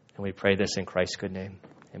 and we pray this in Christ's good name.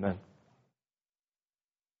 Amen.